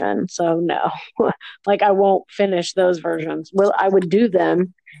frustration. So no. Like I won't finish those versions. Well, I would do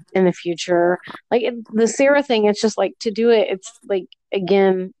them in the future. Like the Sarah thing, it's just like to do it, it's like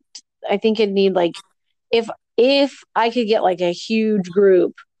again, I think it'd need like if I could get like a huge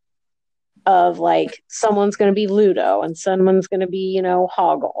group of like someone's going to be Ludo and someone's going to be,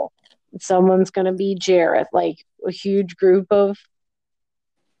 Hoggle, and someone's going to be Jareth, like a huge group of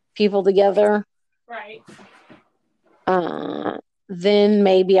people together. Right. Then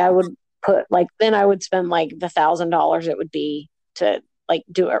maybe I would then I would spend like the $1,000 it would be to like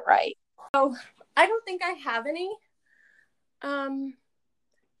do it right. So I don't think I have any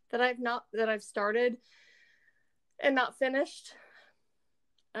that I've started and not finished.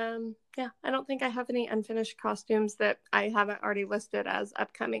 Yeah, I don't think I have any unfinished costumes that I haven't already listed as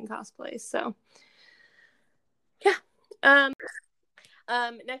upcoming cosplays. So yeah.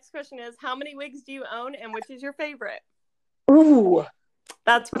 Next question is, how many wigs do you own and which is your favorite? Ooh.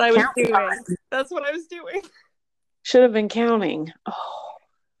 That's what I was doing. That's what I was doing. Should have been counting. Oh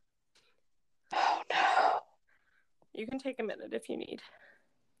no. You can take a minute if you need.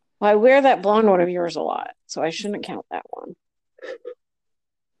 Well, I wear that blonde one of yours a lot, so I shouldn't count that one.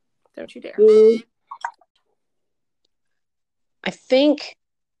 Don't you dare. I think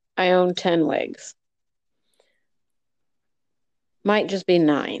I own 10 wigs. Might just be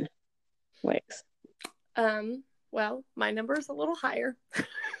 9 wigs. Well, my number is a little higher.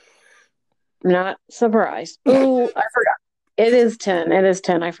 Not surprised. Ooh, I forgot. It is 10. It is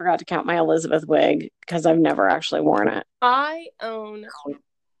 10. I forgot to count my Elizabeth wig because I've never actually worn it. I own,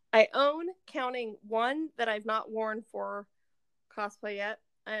 counting one that I've not worn for cosplay yet,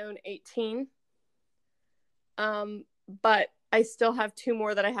 I own 18. But I still have 2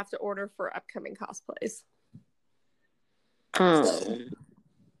 more that I have to order for upcoming cosplays.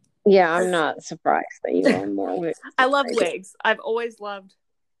 Yeah, I'm not surprised that you own more wigs. I love wigs. I've always loved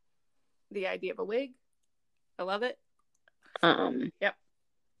the idea of a wig. I love it. Yep.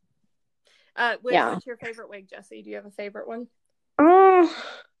 What's your favorite wig, Jessie? Do you have a favorite one? I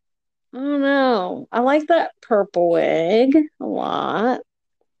don't know. I like that purple wig a lot.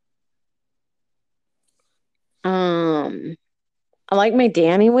 I like my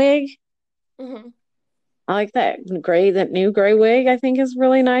Danny wig. Mm-hmm. I like that new gray wig. I think is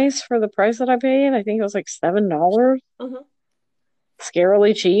really nice for the price that I paid. I think it was like $7. Mm-hmm.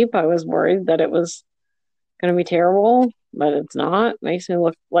 Scarily cheap. I was worried that it was going to be terrible, but it's not. Makes me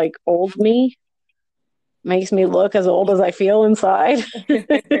look like old me. Makes me look as old as I feel inside.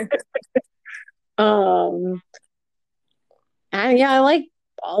 And yeah, I like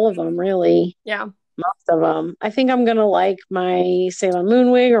all of them really. Yeah. Most of them. I think I'm gonna like my Sailor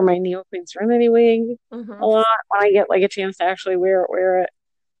Moon wig or my Neo Queen Serenity wig a lot when I get like a chance to actually wear it.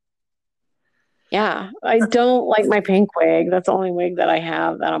 Yeah, I don't like my pink wig. That's the only wig that I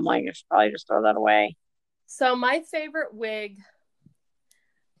have that I'm like, I should probably just throw that away. So my favorite wig,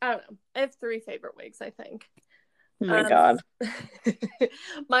 I don't know. I have 3 favorite wigs, I think. Oh my God.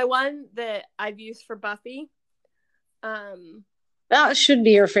 My one that I've used for Buffy. That should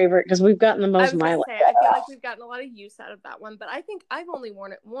be your favorite because we've gotten the most mileage. I feel like we've gotten a lot of use out of that one, but I think I've only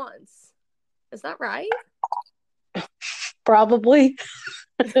worn it once. Is that right? Probably.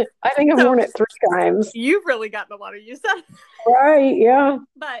 I think I've worn it 3 times. You've really gotten a lot of use out of it. Right, yeah.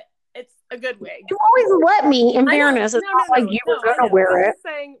 But it's a good wig. You always let me, in fairness. It's not like you were going to wear it.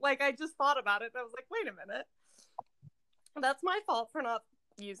 Saying, like, I just thought about it and I was like, wait a minute. That's my fault for not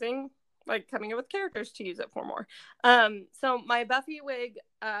coming up with characters to use it for more. So my Buffy wig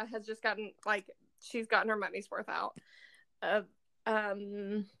has just gotten, like, she's gotten her money's worth out.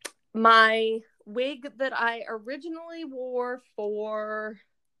 My wig that I originally wore for,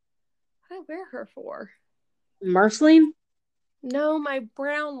 what did I wear her for? Marceline? No, my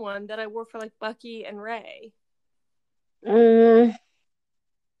brown one that I wore for like Bucky and Ray. I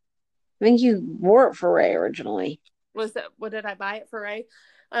think you wore it for Ray originally. What did I buy it for Ray?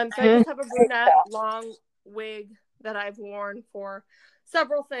 So I just have a brunette long wig that I've worn for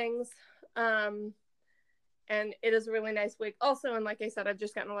several things. And it is a really nice wig also. And like I said, I've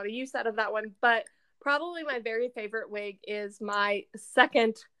just gotten a lot of use out of that one. But probably my very favorite wig is my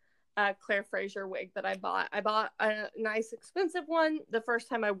second Claire Fraser wig that I bought. I bought a nice expensive one the first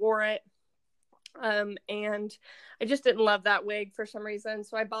time I wore it. And I just didn't love that wig for some reason.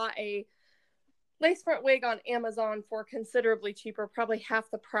 So I bought a lace front wig on Amazon for considerably cheaper, probably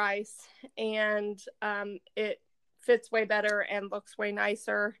half the price. And it fits way better and looks way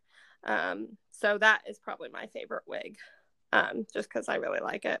nicer. So that is probably my favorite wig. Just because I really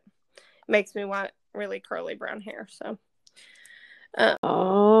like it. It makes me want really curly brown hair. So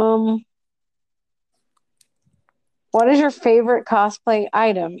what is your favorite cosplay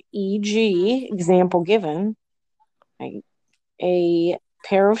item? E.g., example given, a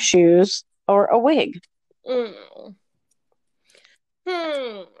pair of shoes or a wig.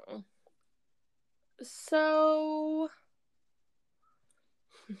 So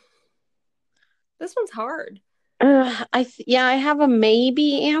this one's hard. I have a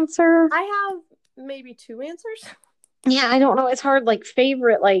maybe answer. I have maybe two answers. Yeah, I don't know. It's hard. Like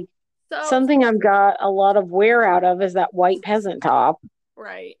favorite, like something I've got a lot of wear out of is that white peasant top.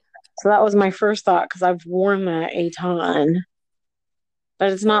 Right. So that was my first thought because I've worn that a ton.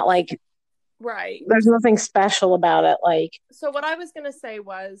 But it's not like right. There's nothing special about it. Like, so what I was gonna say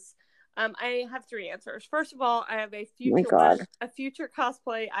was, I have three answers. First of all, I have a future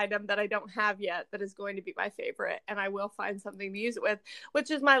cosplay item that I don't have yet that is going to be my favorite, and I will find something to use it with,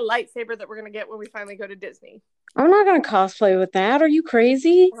 which is my lightsaber that we're gonna get when we finally go to Disney. I'm not gonna cosplay with that. Are you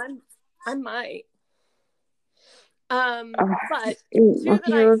crazy? I might. But two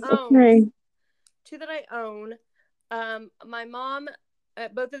that I own. My mom.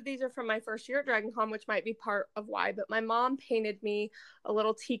 Both of these are from my first year at DragonCon, which might be part of why. But my mom painted me a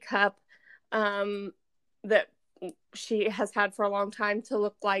little teacup that she has had for a long time to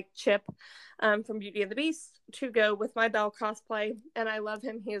look like Chip from Beauty and the Beast to go with my Belle cosplay. And I love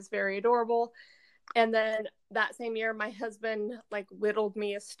him. He is very adorable. And then that same year, my husband like whittled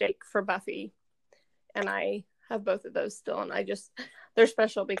me a steak for Buffy. And I have both of those still. And they're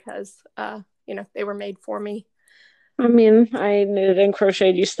special because, they were made for me. I mean, I knitted and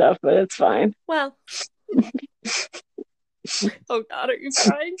crocheted you stuff, but it's fine. Well. Oh, God, are you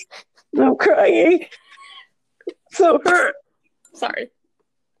crying? I'm crying. So hurt. Sorry.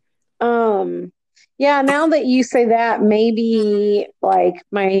 Yeah, now that you say that, maybe like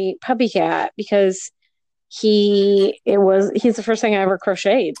my puppy cat, because he's the first thing I ever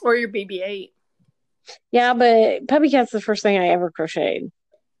crocheted. Or your BB-8. Yeah, but puppy cat's the first thing I ever crocheted.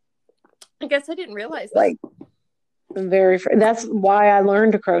 I guess I didn't realize that. Like, that's why I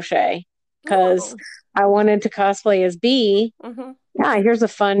learned to crochet, because I wanted to cosplay as Bee. Mm-hmm. Yeah, here's a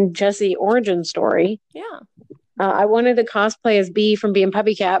fun Jessie origin story. Yeah. I wanted to cosplay as Bee from Bee and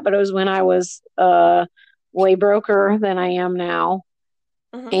Puppy Cat, but it was when I was way broker than I am now.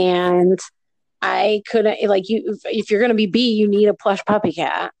 Mm-hmm. And I couldn't, if you're going to be Bee, you need a plush puppy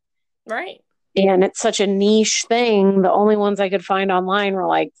cat. Right. And it's such a niche thing. The only ones I could find online were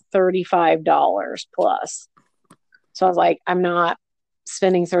like $35 plus. So I was like, I'm not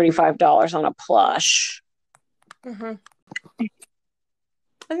spending $35 on a plush. Mm-hmm. I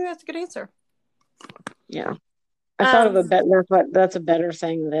think that's a good answer. Yeah. I thought of that's a better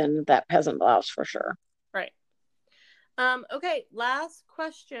thing than that peasant blouse for sure. Right. Okay, last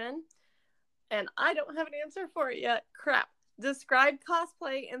question. And I don't have an answer for it yet. Crap. Describe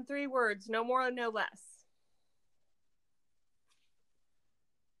cosplay in 3 words. No more, no less.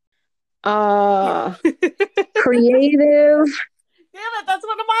 Creative. Damn it, that's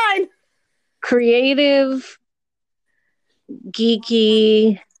one of mine. Creative,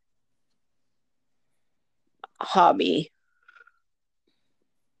 geeky, hobby,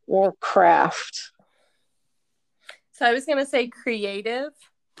 or craft. So I was going to say creative,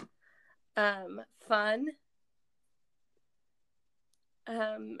 fun,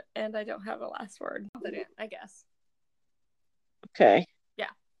 and I don't have a last word. Confident, I guess. Okay. Yeah.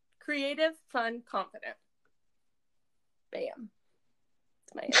 Creative, fun, confident. Bam.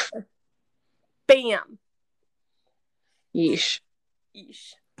 That's my answer. Bam. Yeesh.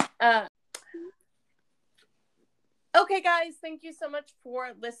 Okay, guys, thank you so much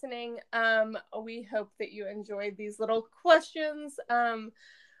for listening. We hope that you enjoyed these little questions.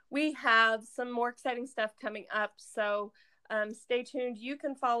 We have some more exciting stuff coming up, so stay tuned. You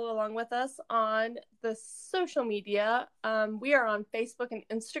can follow along with us on the social media. We are on Facebook and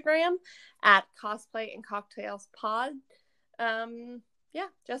Instagram at Cosplay and Cocktails Pod. Yeah,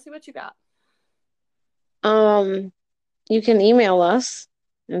 Jesse, what you got? You can email us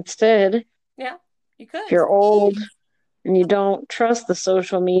instead. Yeah, you could. If you're old and you don't trust the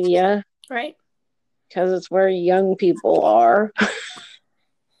social media. Right. Because it's where young people are.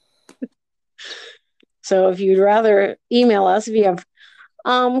 So if you'd rather email us, if you have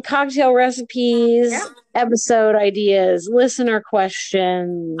cocktail recipes, episode ideas, listener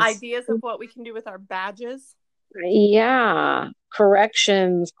questions, ideas of what we can do with our badges. Yeah,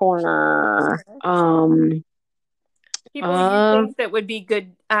 corrections corner. People you think that would be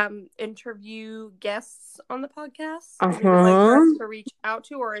good interview guests on the podcast that you would like for us to reach out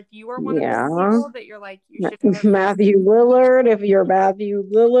to, or if you are one of these people that you're like, you should Matthew Lillard, if you're Matthew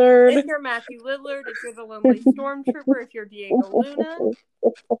Lillard. If you're Matthew Lillard, if you're the lonely stormtrooper, if you're Diego Luna.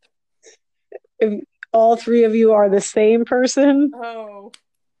 If all three of you are the same person. Oh,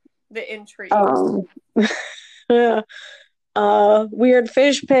 the intrigue. Weird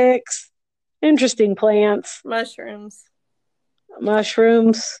fish pics. Interesting plants. Mushrooms.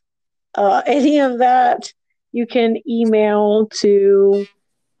 Any of that, you can email to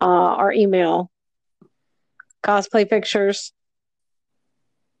our email. Cosplay pictures.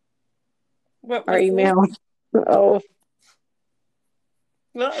 Our email. Uh-oh.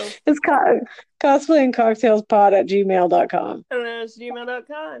 It's cosplay and cocktails pod at gmail.com. I don't know, it's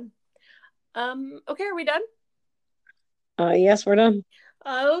gmail.com. Okay, are we done? Yes, we're done.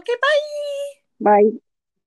 Okay, bye. Bye.